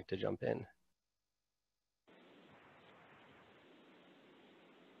anyone would like to jump in.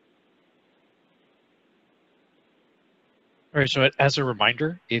 All right, so as a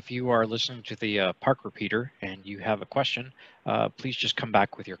reminder, if you are listening to the park repeater and you have a question, please just come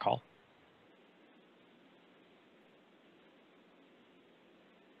back with your call.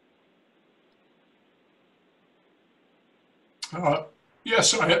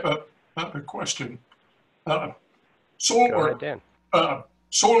 Yes, I have a question. Go Solar, ahead, Dan.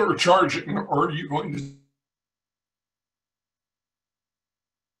 Solar charging, or are you going to?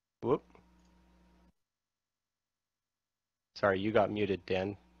 Whoop. Sorry, you got muted,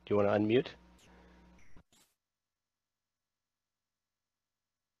 Dan. Do you want to unmute?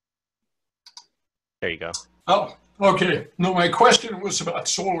 There you go. Oh, okay. No, my question was about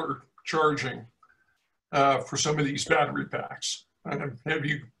solar charging for some of these battery packs. Have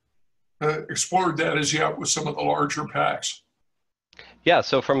you explored that as yet with some of the larger packs? Yeah,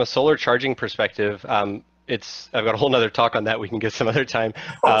 so from a solar charging perspective, I've got a whole nother talk on that we can get some other time.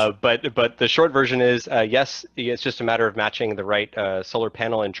 But the short version is, yes, it's just a matter of matching the right solar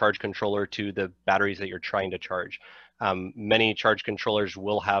panel and charge controller to the batteries that you're trying to charge. Many charge controllers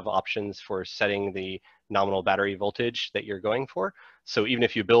will have options for setting the nominal battery voltage that you're going for. So even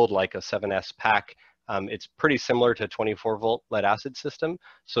if you build like a 7S pack, it's pretty similar to a 24 volt lead acid system.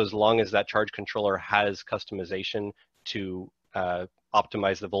 So as long as that charge controller has customization to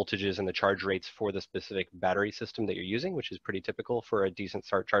optimize the voltages and the charge rates for the specific battery system that you're using, which is pretty typical for a decent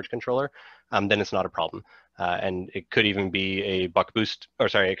start charge controller, then it's not a problem. And it could even be a buck boost, or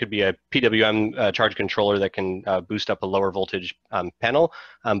sorry, it could be a PWM charge controller that can boost up a lower voltage panel,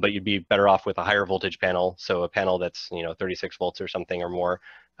 but you'd be better off with a higher voltage panel. So a panel that's 36 volts or something or more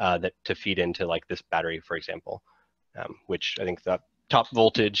that to feed into like this battery, for example, which I think that top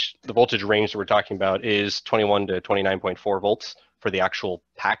voltage, the voltage range that we're talking about is 21 to 29.4 volts for the actual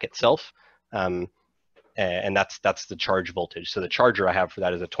pack itself. And that's the charge voltage. So the charger I have for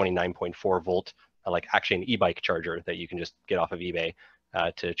that is a 29.4 volt, like actually an e-bike charger that you can just get off of eBay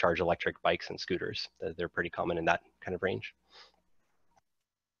to charge electric bikes and scooters. They're pretty common in that kind of range.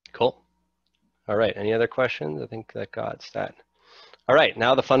 Cool. All right, any other questions? I think that got that. All right,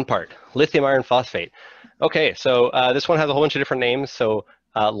 now the fun part, lithium iron phosphate. Okay, so this one has a whole bunch of different names. So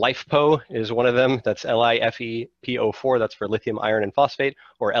Lipo is one of them. That's LiFePO4. That's for lithium iron and phosphate,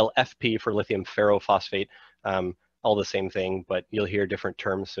 or LFP for lithium ferrophosphate. All the same thing, but you'll hear different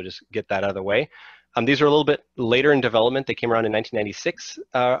terms, so just get that out of the way. These are a little bit later in development. They came around in 1996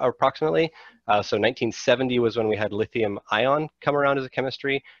 approximately. So 1970 was when we had lithium ion come around as a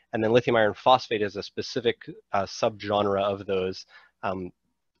chemistry, and then lithium iron phosphate is a specific subgenre of those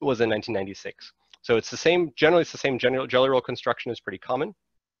was in 1996. So it's the same, generally it's the same jelly roll construction is pretty common.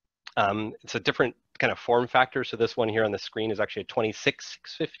 It's a different kind of form factor. So this one here on the screen is actually a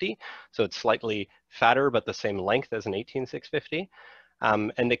 26650. So it's slightly fatter, but the same length as an 18650.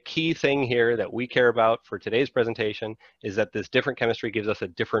 And the key thing here that we care about for today's presentation is that this different chemistry gives us a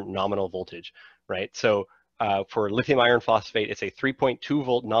different nominal voltage, right? So for lithium iron phosphate, it's a 3.2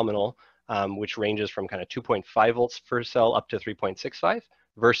 volt nominal, which ranges from kind of 2.5 volts per cell up to 3.65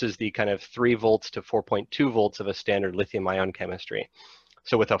 versus the kind of 3 volts to 4.2 volts of a standard lithium ion chemistry.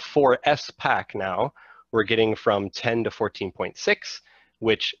 So with a 4S pack now, we're getting from 10 to 14.6,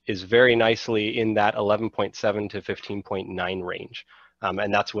 which is very nicely in that 11.7 to 15.9 range.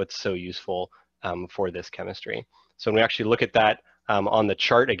 And that's what's so useful for this chemistry. So when we actually look at that on the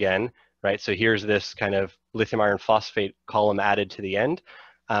chart again, right? So here's this kind of lithium iron phosphate column added to the end.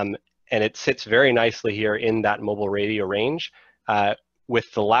 And it sits very nicely here in that mobile radio range. with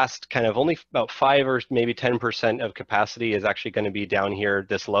the last kind of only about 5 or maybe 10% of capacity is actually going to be down here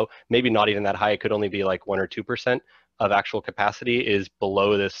this low, maybe not even that high. It could only be like 1 or 2% of actual capacity is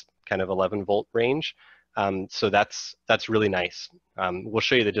below this kind of 11 volt range. So that's really nice. We'll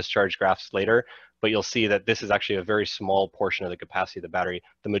show you the discharge graphs later, but you'll see that this is actually a very small portion of the capacity of the battery.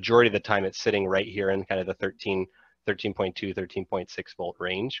 The majority of the time it's sitting right here in kind of the 13.2, 13.6 volt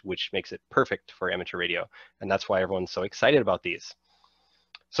range, which makes it perfect for amateur radio. And that's why everyone's so excited about these.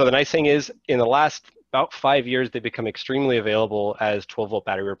 So the nice thing is, in the last about 5 years, they've become extremely available as 12 volt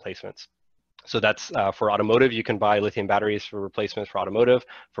battery replacements. So that's for automotive, you can buy lithium batteries for replacements for automotive,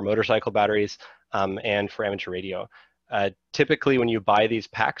 for motorcycle batteries, and for amateur radio. Typically, when you buy these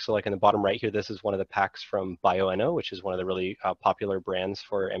packs, so like in the bottom right here, this is one of the packs from BioNO, which is one of the really popular brands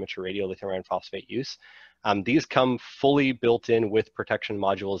for amateur radio lithium iron phosphate use. These come fully built in with protection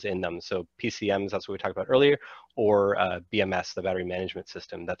modules in them. So PCMs, that's what we talked about earlier, or BMS, the battery management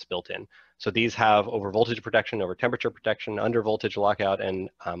system, that's built in. So these have over voltage protection, over temperature protection, under voltage lockout, and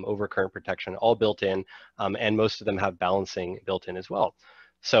over current protection, all built in, and most of them have balancing built in as well.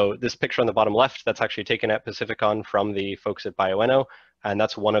 So this picture on the bottom left, that's actually taken at Pacificon from the folks at BioNO, and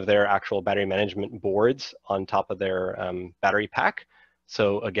that's one of their actual battery management boards on top of their battery pack.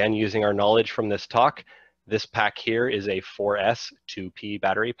 So again, using our knowledge from this talk, this pack here is a 4S 2P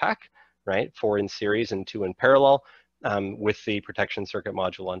battery pack, right? 4 in series and 2 in parallel, with the protection circuit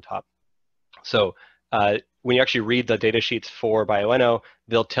module on top. So when you actually read the data sheets for BioNO,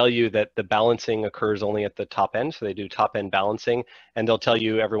 they'll tell you that the balancing occurs only at the top end. So they do top end balancing, and they'll tell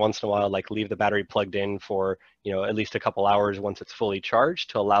you every once in a while, like leave the battery plugged in for, you know, at least a couple hours once it's fully charged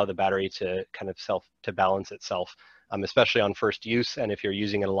to allow the battery to kind of to balance itself. Especially on first use, and if you're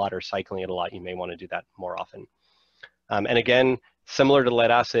using it a lot or cycling it a lot, you may want to do that more often. And again, similar to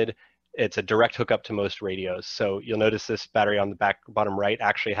lead acid, it's a direct hookup to most radios. So you'll notice this battery on the bottom right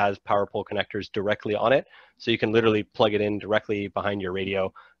actually has power pole connectors directly on it. So you can literally plug it in directly behind your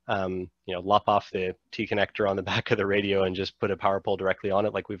radio, you know, lop off the T connector on the back of the radio and just put a power pole directly on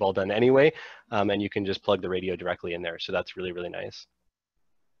it like we've all done anyway. And you can just plug the radio directly in there. So that's really, really nice.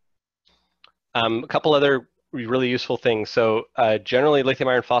 A couple other really useful things. So generally, lithium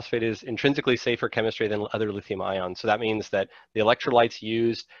iron phosphate is intrinsically safer chemistry than other lithium ions. So that means that the electrolytes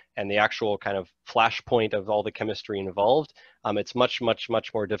used and the actual kind of flashpoint of all the chemistry involved, it's much, much,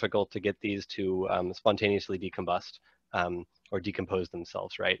 much more difficult to get these to spontaneously decombust or decompose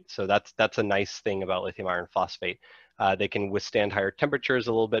themselves, right? So that's a nice thing about lithium iron phosphate. They can withstand higher temperatures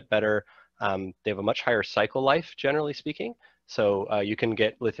a little bit better. They have a much higher cycle life, generally speaking. So you can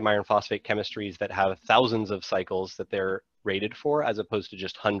get lithium iron phosphate chemistries that have thousands of cycles that they're rated for, as opposed to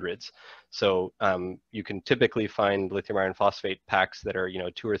just hundreds. So you can typically find lithium iron phosphate packs that are, you know,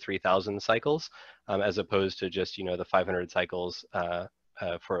 2,000 or 3,000 cycles, as opposed to just, you know, the 500 cycles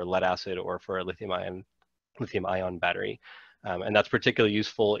for lead acid or for a lithium ion battery. And that's particularly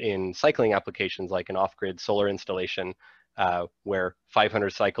useful in cycling applications like an off-grid solar installation, where 500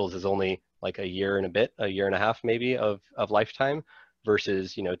 cycles is only like a year and a bit, a year and a half maybe of lifetime,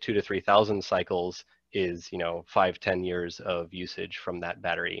 versus, you know, 2,000 to 3,000 cycles is, you know, 5-10 years of usage from that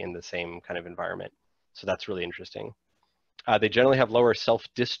battery in the same kind of environment. So that's really interesting. They generally have lower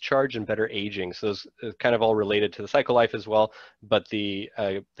self-discharge and better aging. So those are kind of all related to the cycle life as well, but the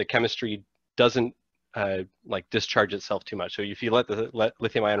chemistry doesn't like discharge itself too much. So if you let the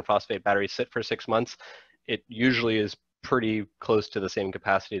lithium iron phosphate battery sit for 6 months, it usually is pretty close to the same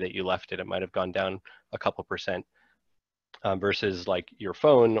capacity that you left it. It might have gone down a couple percent, versus like your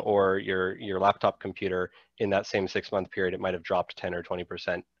phone or your laptop computer in that same 6-month period, it might have dropped 10 or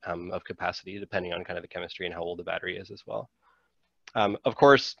 20% of capacity, depending on kind of the chemistry and how old the battery is as well. Of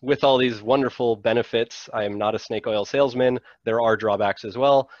course, with all these wonderful benefits, I am not a snake oil salesman. There are drawbacks as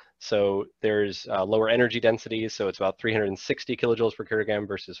well. So there's lower energy density. So it's about 360 kilojoules per kilogram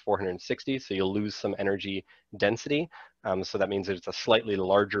versus 460. So you'll lose some energy density. So that means it's a slightly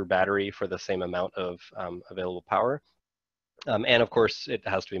larger battery for the same amount of available power. And of course, it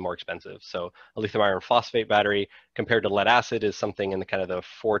has to be more expensive. So a lithium iron phosphate battery compared to lead acid is something in the kind of the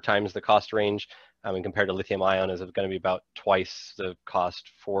 4 times the cost range. And compared to lithium ion is going to be about twice the cost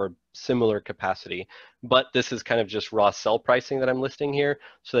for similar capacity. But this is kind of just raw cell pricing that I'm listing here.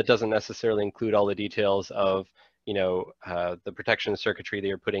 So that doesn't necessarily include all the details of, you know, the protection circuitry that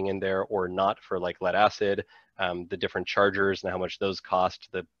you're putting in there or not for like lead acid, the different chargers and how much those cost,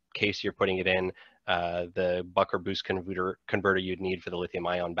 the case you're putting it in, the buck or boost converter you'd need for the lithium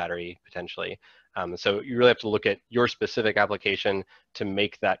ion battery potentially. So you really have to look at your specific application to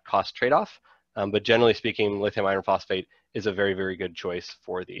make that cost trade-off. But generally speaking, lithium iron phosphate is a very, very good choice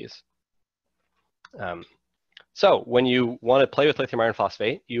for these. So when you want to play with lithium iron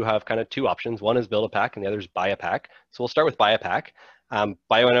phosphate, you have kind of two options. One is build a pack and the other is buy a pack. So we'll start with buy a pack.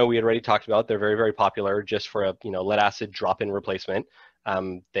 BioNO we had already talked about. They're very, very popular just for a lead acid drop-in replacement.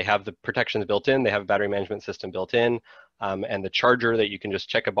 They have the protections built in. They have a battery management system built in. And the charger that you can just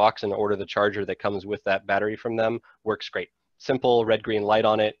check a box and order the charger that comes with that battery from them works great. Simple red-green light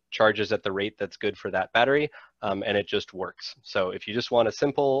on it, charges at the rate that's good for that battery, and it just works. So if you just want a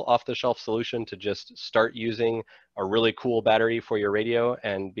simple off-the-shelf solution to just start using a really cool battery for your radio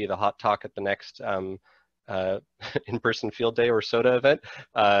and be the hot talk at the next in-person field day or soda event,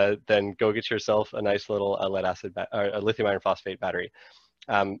 then go get yourself a nice little lead acid or a lithium iron phosphate battery.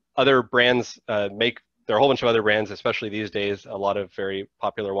 Other brands there are a whole bunch of other brands, especially these days, a lot of very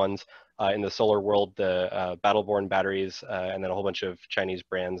popular ones in the solar world, the Battleborn batteries, and then a whole bunch of Chinese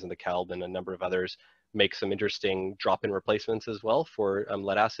brands and the Calb and a number of others make some interesting drop-in replacements as well for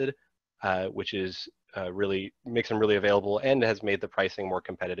lead acid, which is really makes them really available and has made the pricing more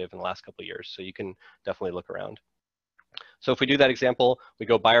competitive in the last couple of years. So you can definitely look around. So if we do that example, we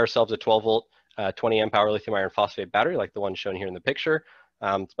go buy ourselves a 12 volt, 20 amp hour lithium iron phosphate battery like the one shown here in the picture.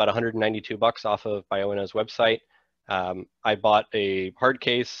 It's about 192 bucks off of BioNO's website. I bought a hard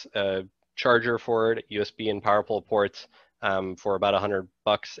case, a charger for it, USB and power pole ports for about 100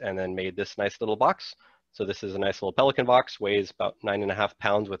 bucks, and then made this nice little box. So this is a nice little Pelican box, weighs about 9.5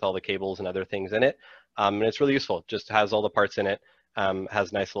 pounds with all the cables and other things in it. And it's really useful, just has all the parts in it,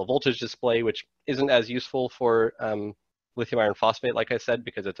 has a nice little voltage display, which isn't as useful for lithium iron phosphate, like I said,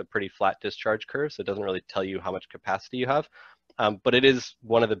 because it's a pretty flat discharge curve, so it doesn't really tell you how much capacity you have. But it is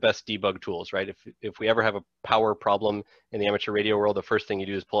one of the best debug tools, right? If we ever have a power problem in the amateur radio world, the first thing you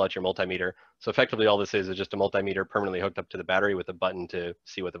do is pull out your multimeter. So effectively all this is just a multimeter permanently hooked up to the battery with a button to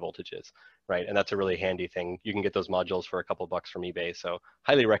see what the voltage is, right? And that's a really handy thing. You can get those modules for a couple bucks from eBay, so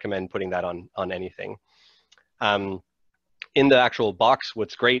highly recommend putting that on anything. In the actual box,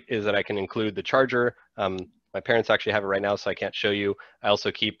 what's great is that I can include the charger. My parents actually have it right now, so I can't show you. I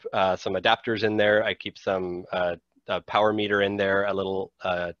also keep some adapters in there. I keep some power meter in there, a little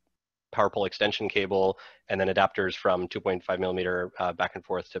power pole extension cable, and then adapters from 2.5 millimeter back and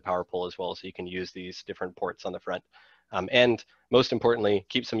forth to power pole as well, so you can use these different ports on the front. And most importantly,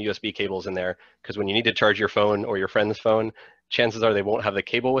 keep some USB cables in there, because when you need to charge your phone or your friend's phone, chances are they won't have the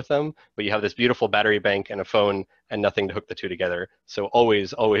cable with them, but you have this beautiful battery bank and a phone and nothing to hook the two together. So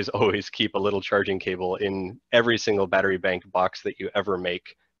always, always, always keep a little charging cable in every single battery bank box that you ever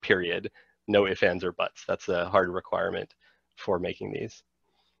make, period. No ifs, ands, or buts. That's a hard requirement for making these.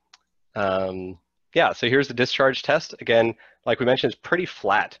 Yeah, so here's the discharge test. Again, like we mentioned, it's pretty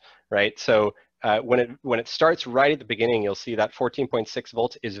flat, right? So when it starts right at the beginning, you'll see that 14.6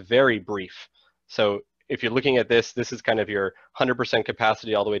 volts is very brief. So if you're looking at this, this is kind of your 100%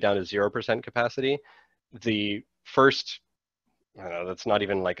 capacity all the way down to 0% capacity. The first, I don't know, that's not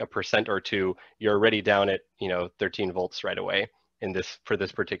even like a percent or two, you're already down at 13 volts right away in this for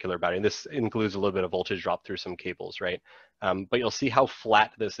this particular battery. And this includes a little bit of voltage drop through some cables, right? But you'll see how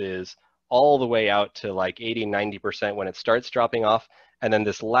flat this is all the way out to like 80, 90% when it starts dropping off. And then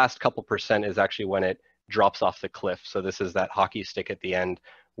this last couple percent is actually when it drops off the cliff. So this is that hockey stick at the end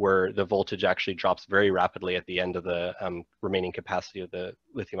where the voltage actually drops very rapidly at the end of the remaining capacity of the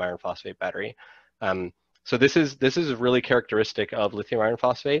lithium iron phosphate battery. So this is really characteristic of lithium iron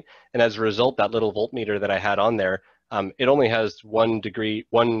phosphate. And as a result, that little voltmeter that I had on there, it only has 1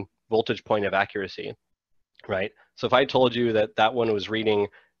 voltage point of accuracy, right? So if I told you that that one was reading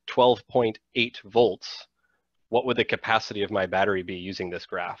 12.8 volts, what would the capacity of my battery be using this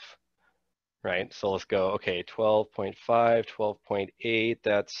graph, right? So let's go, okay, 12.5, 12.8,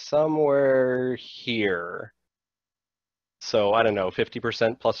 that's somewhere here. So I don't know,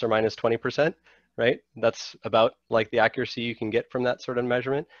 50% plus or minus 20%, right? That's about like the accuracy you can get from that sort of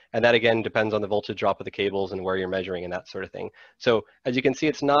measurement. And that again depends on the voltage drop of the cables and where you're measuring and that sort of thing. So as you can see,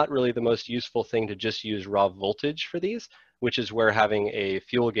 it's not really the most useful thing to just use raw voltage for these, which is where having a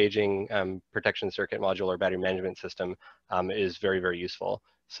fuel gauging protection circuit module or battery management system is very, very useful.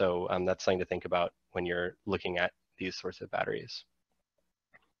 So that's something to think about when you're looking at these sorts of batteries.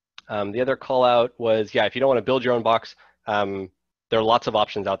 The other call out was, yeah, if you don't want to build your own box, there are lots of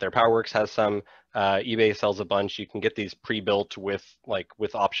options out there. PowerWorks has some, eBay sells a bunch. You can get these pre-built with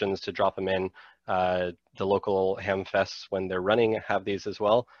options to drop them in. The local ham fests, when they're running, have these as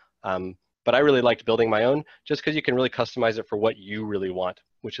well. But I really liked building my own just because you can really customize it for what you really want,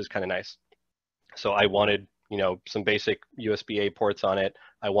 which is kind of nice. So I wanted, some basic USB-A ports on it.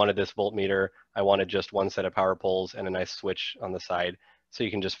 I wanted this voltmeter. I wanted just one set of power poles and a nice switch on the side. So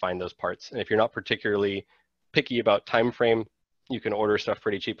you can just find those parts. And if you're not particularly picky about time frame, You can order stuff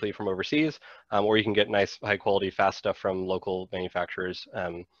pretty cheaply from overseas, or you can get nice, high quality, fast stuff from local manufacturers.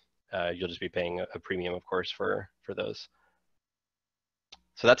 You'll just be paying a premium, of course, for those.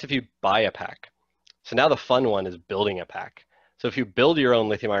 So that's if you buy a pack. So now the fun one is building a pack. So if you build your own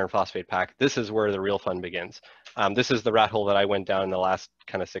lithium iron phosphate pack, this is where the real fun begins. This is the rat hole that I went down in the last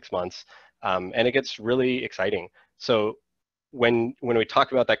kind of 6 months, and it gets really exciting. So when we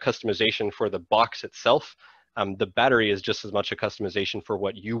talk about that customization for the box itself, the battery is just as much a customization for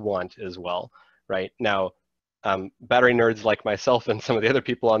what you want as well, right? Now, battery nerds like myself and some of the other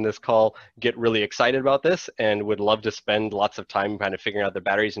people on this call get really excited about this and would love to spend lots of time kind of figuring out the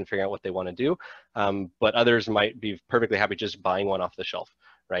batteries and figuring out what they want to do. But others might be perfectly happy just buying one off the shelf,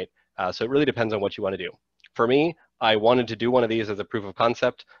 right? So it really depends on what you want to do. For me, I wanted to do one of these as a proof of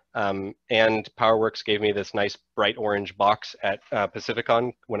concept, and PowerWorks gave me this nice bright orange box at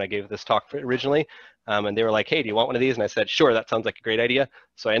Pacificon when I gave this talk originally. And they were like, hey, do you want one of these? And I said, sure, that sounds like a great idea.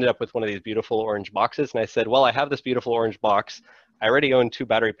 So I ended up with one of these beautiful orange boxes. And I said, well, I have this beautiful orange box. I already own 2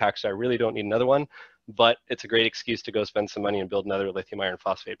 battery packs, so I really don't need another one. But it's a great excuse to go spend some money and build another lithium iron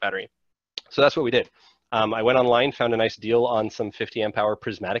phosphate battery. So that's what we did. I went online, found a nice deal on some 50 amp hour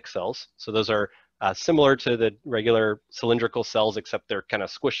prismatic cells. So those are similar to the regular cylindrical cells, except they're kind of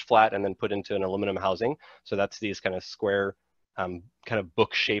squished flat and then put into an aluminum housing. So that's these kind of square, kind of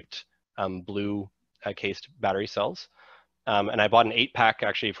book-shaped blue cased battery cells. And I bought an 8-pack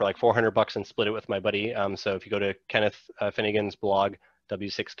actually for like $400 and split it with my buddy. So if you go to Kenneth Finnegan's blog,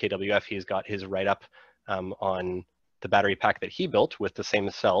 W6KWF, he's got his write-up on the battery pack that he built with the same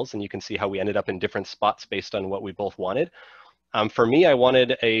cells, and you can see how we ended up in different spots based on what we both wanted. For me, I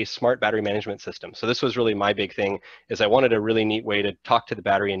wanted a smart battery management system. So this was really my big thing, is I wanted a really neat way to talk to the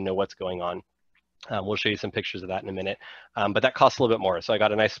battery and know what's going on. We'll show you some pictures of that in a minute, but that costs a little bit more. So I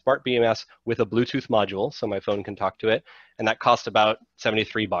got a nice smart BMS with a Bluetooth module, so my phone can talk to it, and that cost about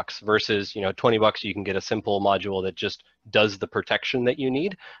 $73 versus, you know, $20 you can get a simple module that just does the protection that you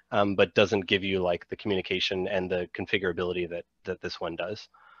need, but doesn't give you like the communication and the configurability that this one does.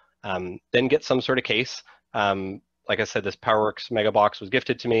 Then get some sort of case. Like I said, this PowerWorks Mega Box was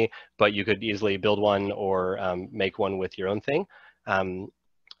gifted to me, but you could easily build one or make one with your own thing.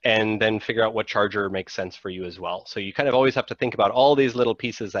 And then figure out what charger makes sense for you as well. So you kind of always have to think about all these little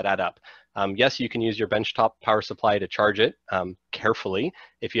pieces that add up. Yes, you can use your benchtop power supply to charge it carefully.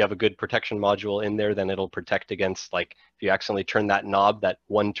 If you have a good protection module in there, then it'll protect against, like, if you accidentally turn that knob, that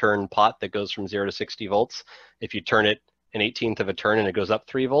 1-turn pot that goes from 0 to 60 volts, if you turn it an 1/18 of a turn and it goes up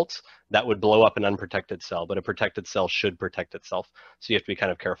 3 volts, that would blow up an unprotected cell, but a protected cell should protect itself. So you have to be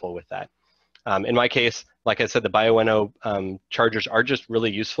kind of careful with that. In my case, like I said, the Bioenno chargers are just really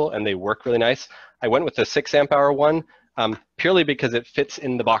useful and they work really nice. I went with the 6 amp hour one purely because it fits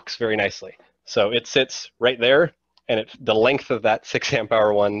in the box very nicely. So it sits right there, and the length of that 6 amp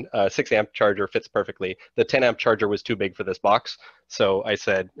hour one, 6 amp charger fits perfectly. The 10 amp charger was too big for this box, so I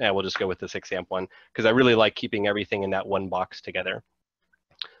said, we'll just go with the 6 amp one, because I really like keeping everything in that one box together.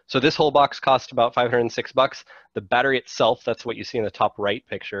 So this whole box cost about $506. The battery itself, that's what you see in the top right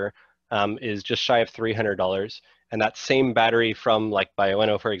picture, is just shy of $300. And that same battery from like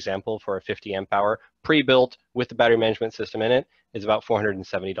Bioenno, for example, for a 50 amp hour, pre-built with the battery management system in it, is about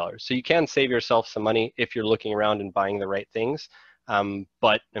 $470. So you can save yourself some money if you're looking around and buying the right things.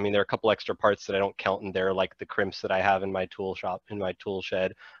 But I mean, there are a couple extra parts that I don't count in there, like the crimps that I have in my tool shop, in my tool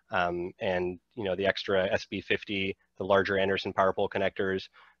shed, and you know, the extra SB50, the larger Anderson power pole connectors.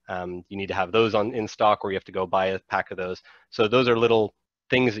 You need to have those in stock, or you have to go buy a pack of those. So those are little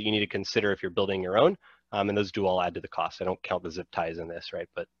things that you need to consider if you're building your own, and those do all add to the cost. I don't count the zip ties in this, right?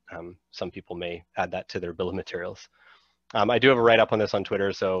 But some people may add that to their bill of materials. I do have a write-up on this on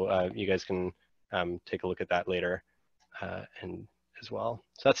Twitter, so you guys can take a look at that later and as well.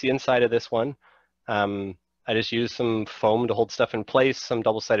 So that's the inside of this one. I just used some foam to hold stuff in place, some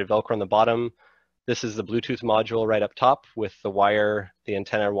double-sided Velcro on the bottom. This is the Bluetooth module right up top with the wire, the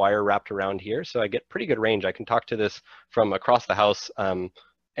antenna wire wrapped around here. So I get pretty good range. I can talk to this from across the house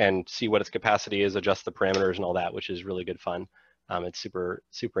and see what its capacity is, adjust the parameters and all that, which is really good fun. It's super,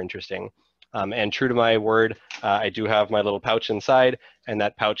 super interesting. And true to my word, I do have my little pouch inside, and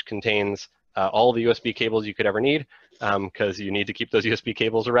that pouch contains all the USB cables you could ever need, because you need to keep those USB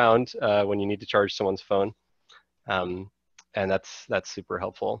cables around when you need to charge someone's phone. And that's super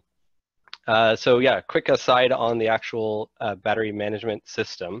helpful. So yeah, quick aside on the actual battery management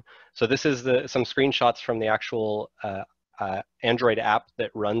system. So this is some screenshots from the actual Android app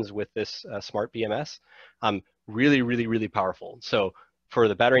that runs with this smart BMS. Really, really, really powerful. So for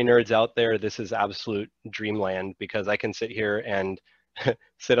the battery nerds out there, this is absolute dreamland, because I can sit here and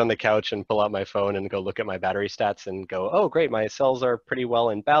sit on the couch and pull out my phone and go look at my battery stats and go, oh, great, my cells are pretty well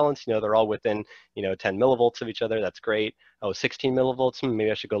in balance. You know, they're all within, you know, 10 millivolts of each other. That's great. Oh, 16 millivolts.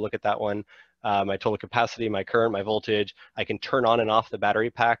 Maybe I should go look at that one. My total capacity, my current, my voltage. I can turn on and off the battery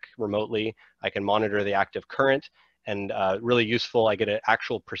pack remotely. I can monitor the active current, and really useful. I get an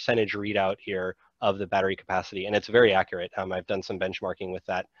actual percentage readout here of the battery capacity, and it's very accurate. I've done some benchmarking with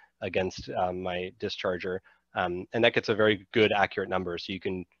that against my discharger. And that gets a very good, accurate number. So you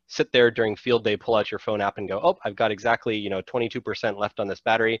can sit there during field day, pull out your phone app and go, oh, I've got exactly, you know, 22% left on this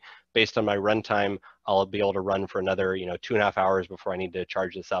battery. Based on my runtime, I'll be able to run for another, you know, 2.5 hours before I need to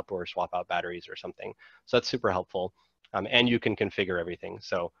charge this up or swap out batteries or something. So that's super helpful. And you can configure everything.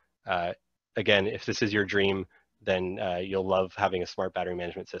 So again, if this is your dream, then you'll love having a smart battery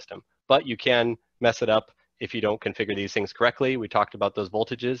management system. But you can mess it up if you don't configure these things correctly. We talked about those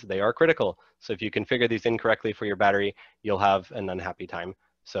voltages. They are critical. So if you configure these incorrectly for your battery, you'll have an unhappy time.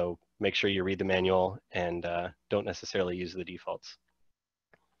 So make sure you read the manual and don't necessarily use the defaults.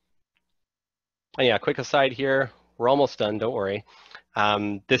 And yeah, quick aside here, we're almost done, don't worry.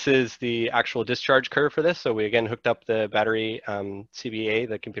 This is the actual discharge curve for this. So we again hooked up the battery CBA,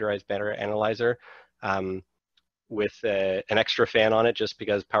 the computerized battery analyzer, with an extra fan on it just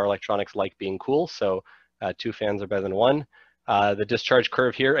because power electronics like being cool. So 2 fans are better than 1. The discharge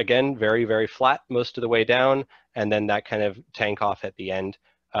curve here, again, very, very flat most of the way down, and then that kind of tank off at the end.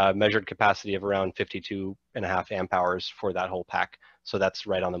 Measured capacity of around 52.5 amp hours for that whole pack. So that's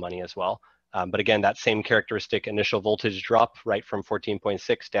right on the money as well. But again, that same characteristic initial voltage drop, right from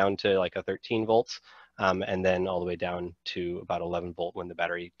 14.6 down to like a 13 volts, and then all the way down to about 11 volt when the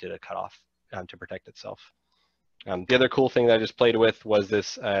battery did a cutoff to protect itself. The other cool thing that I just played with was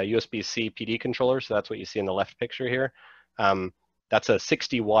this USB-C PD controller. So that's what you see in the left picture here. That's a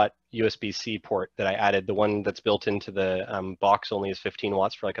 60-watt USB-C port that I added. The one that's built into the box only is 15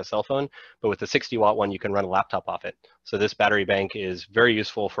 watts for like a cell phone, but with the 60-watt one, you can run a laptop off it. So this battery bank is very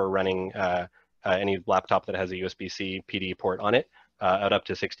useful for running any laptop that has a USB-C PD port on it at up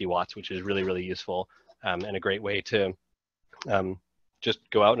to 60 watts, which is really, really useful and a great way to just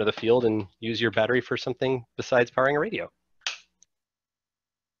go out into the field and use your battery for something besides powering a radio.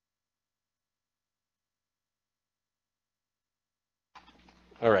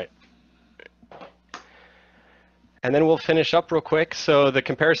 All right. And then we'll finish up real quick. So the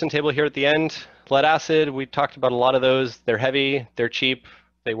comparison table here at the end, lead acid, we talked about a lot of those. They're heavy, they're cheap,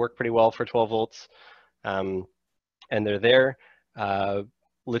 they work pretty well for 12 volts, and they're there.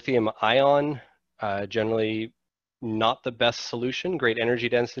 Lithium ion, generally not the best solution, great energy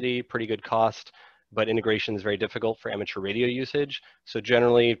density, pretty good cost, but integration is very difficult for amateur radio usage. So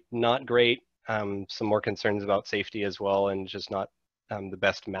generally not great, some more concerns about safety as well, and just not the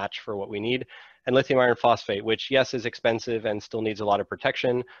best match for what we need. And lithium iron phosphate, which yes, is expensive and still needs a lot of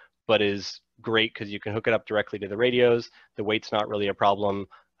protection, but is great because you can hook it up directly to the radios. The weight's not really a problem,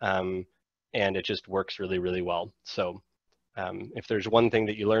 and it just works really, really well. So if there's one thing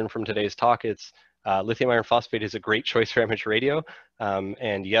that you learn from today's talk, it's lithium iron phosphate is a great choice for amateur radio.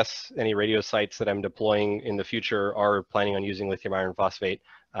 And yes, any radio sites that I'm deploying in the future are planning on using lithium iron phosphate,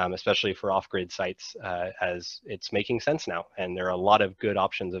 especially for off-grid sites, as it's making sense now. And there are a lot of good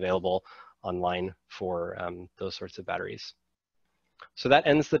options available online for those sorts of batteries. So that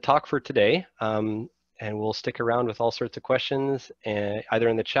ends the talk for today. And we'll stick around with all sorts of questions, either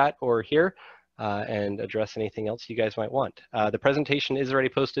in the chat or here, and address anything else you guys might want. The presentation is already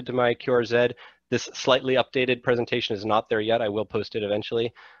posted to my QRZ. This slightly updated presentation is not there yet. I will post it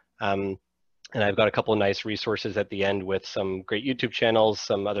eventually. And I've got a couple of nice resources at the end with some great YouTube channels,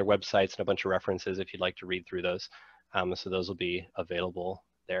 some other websites, and a bunch of references if you'd like to read through those. So those will be available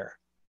there.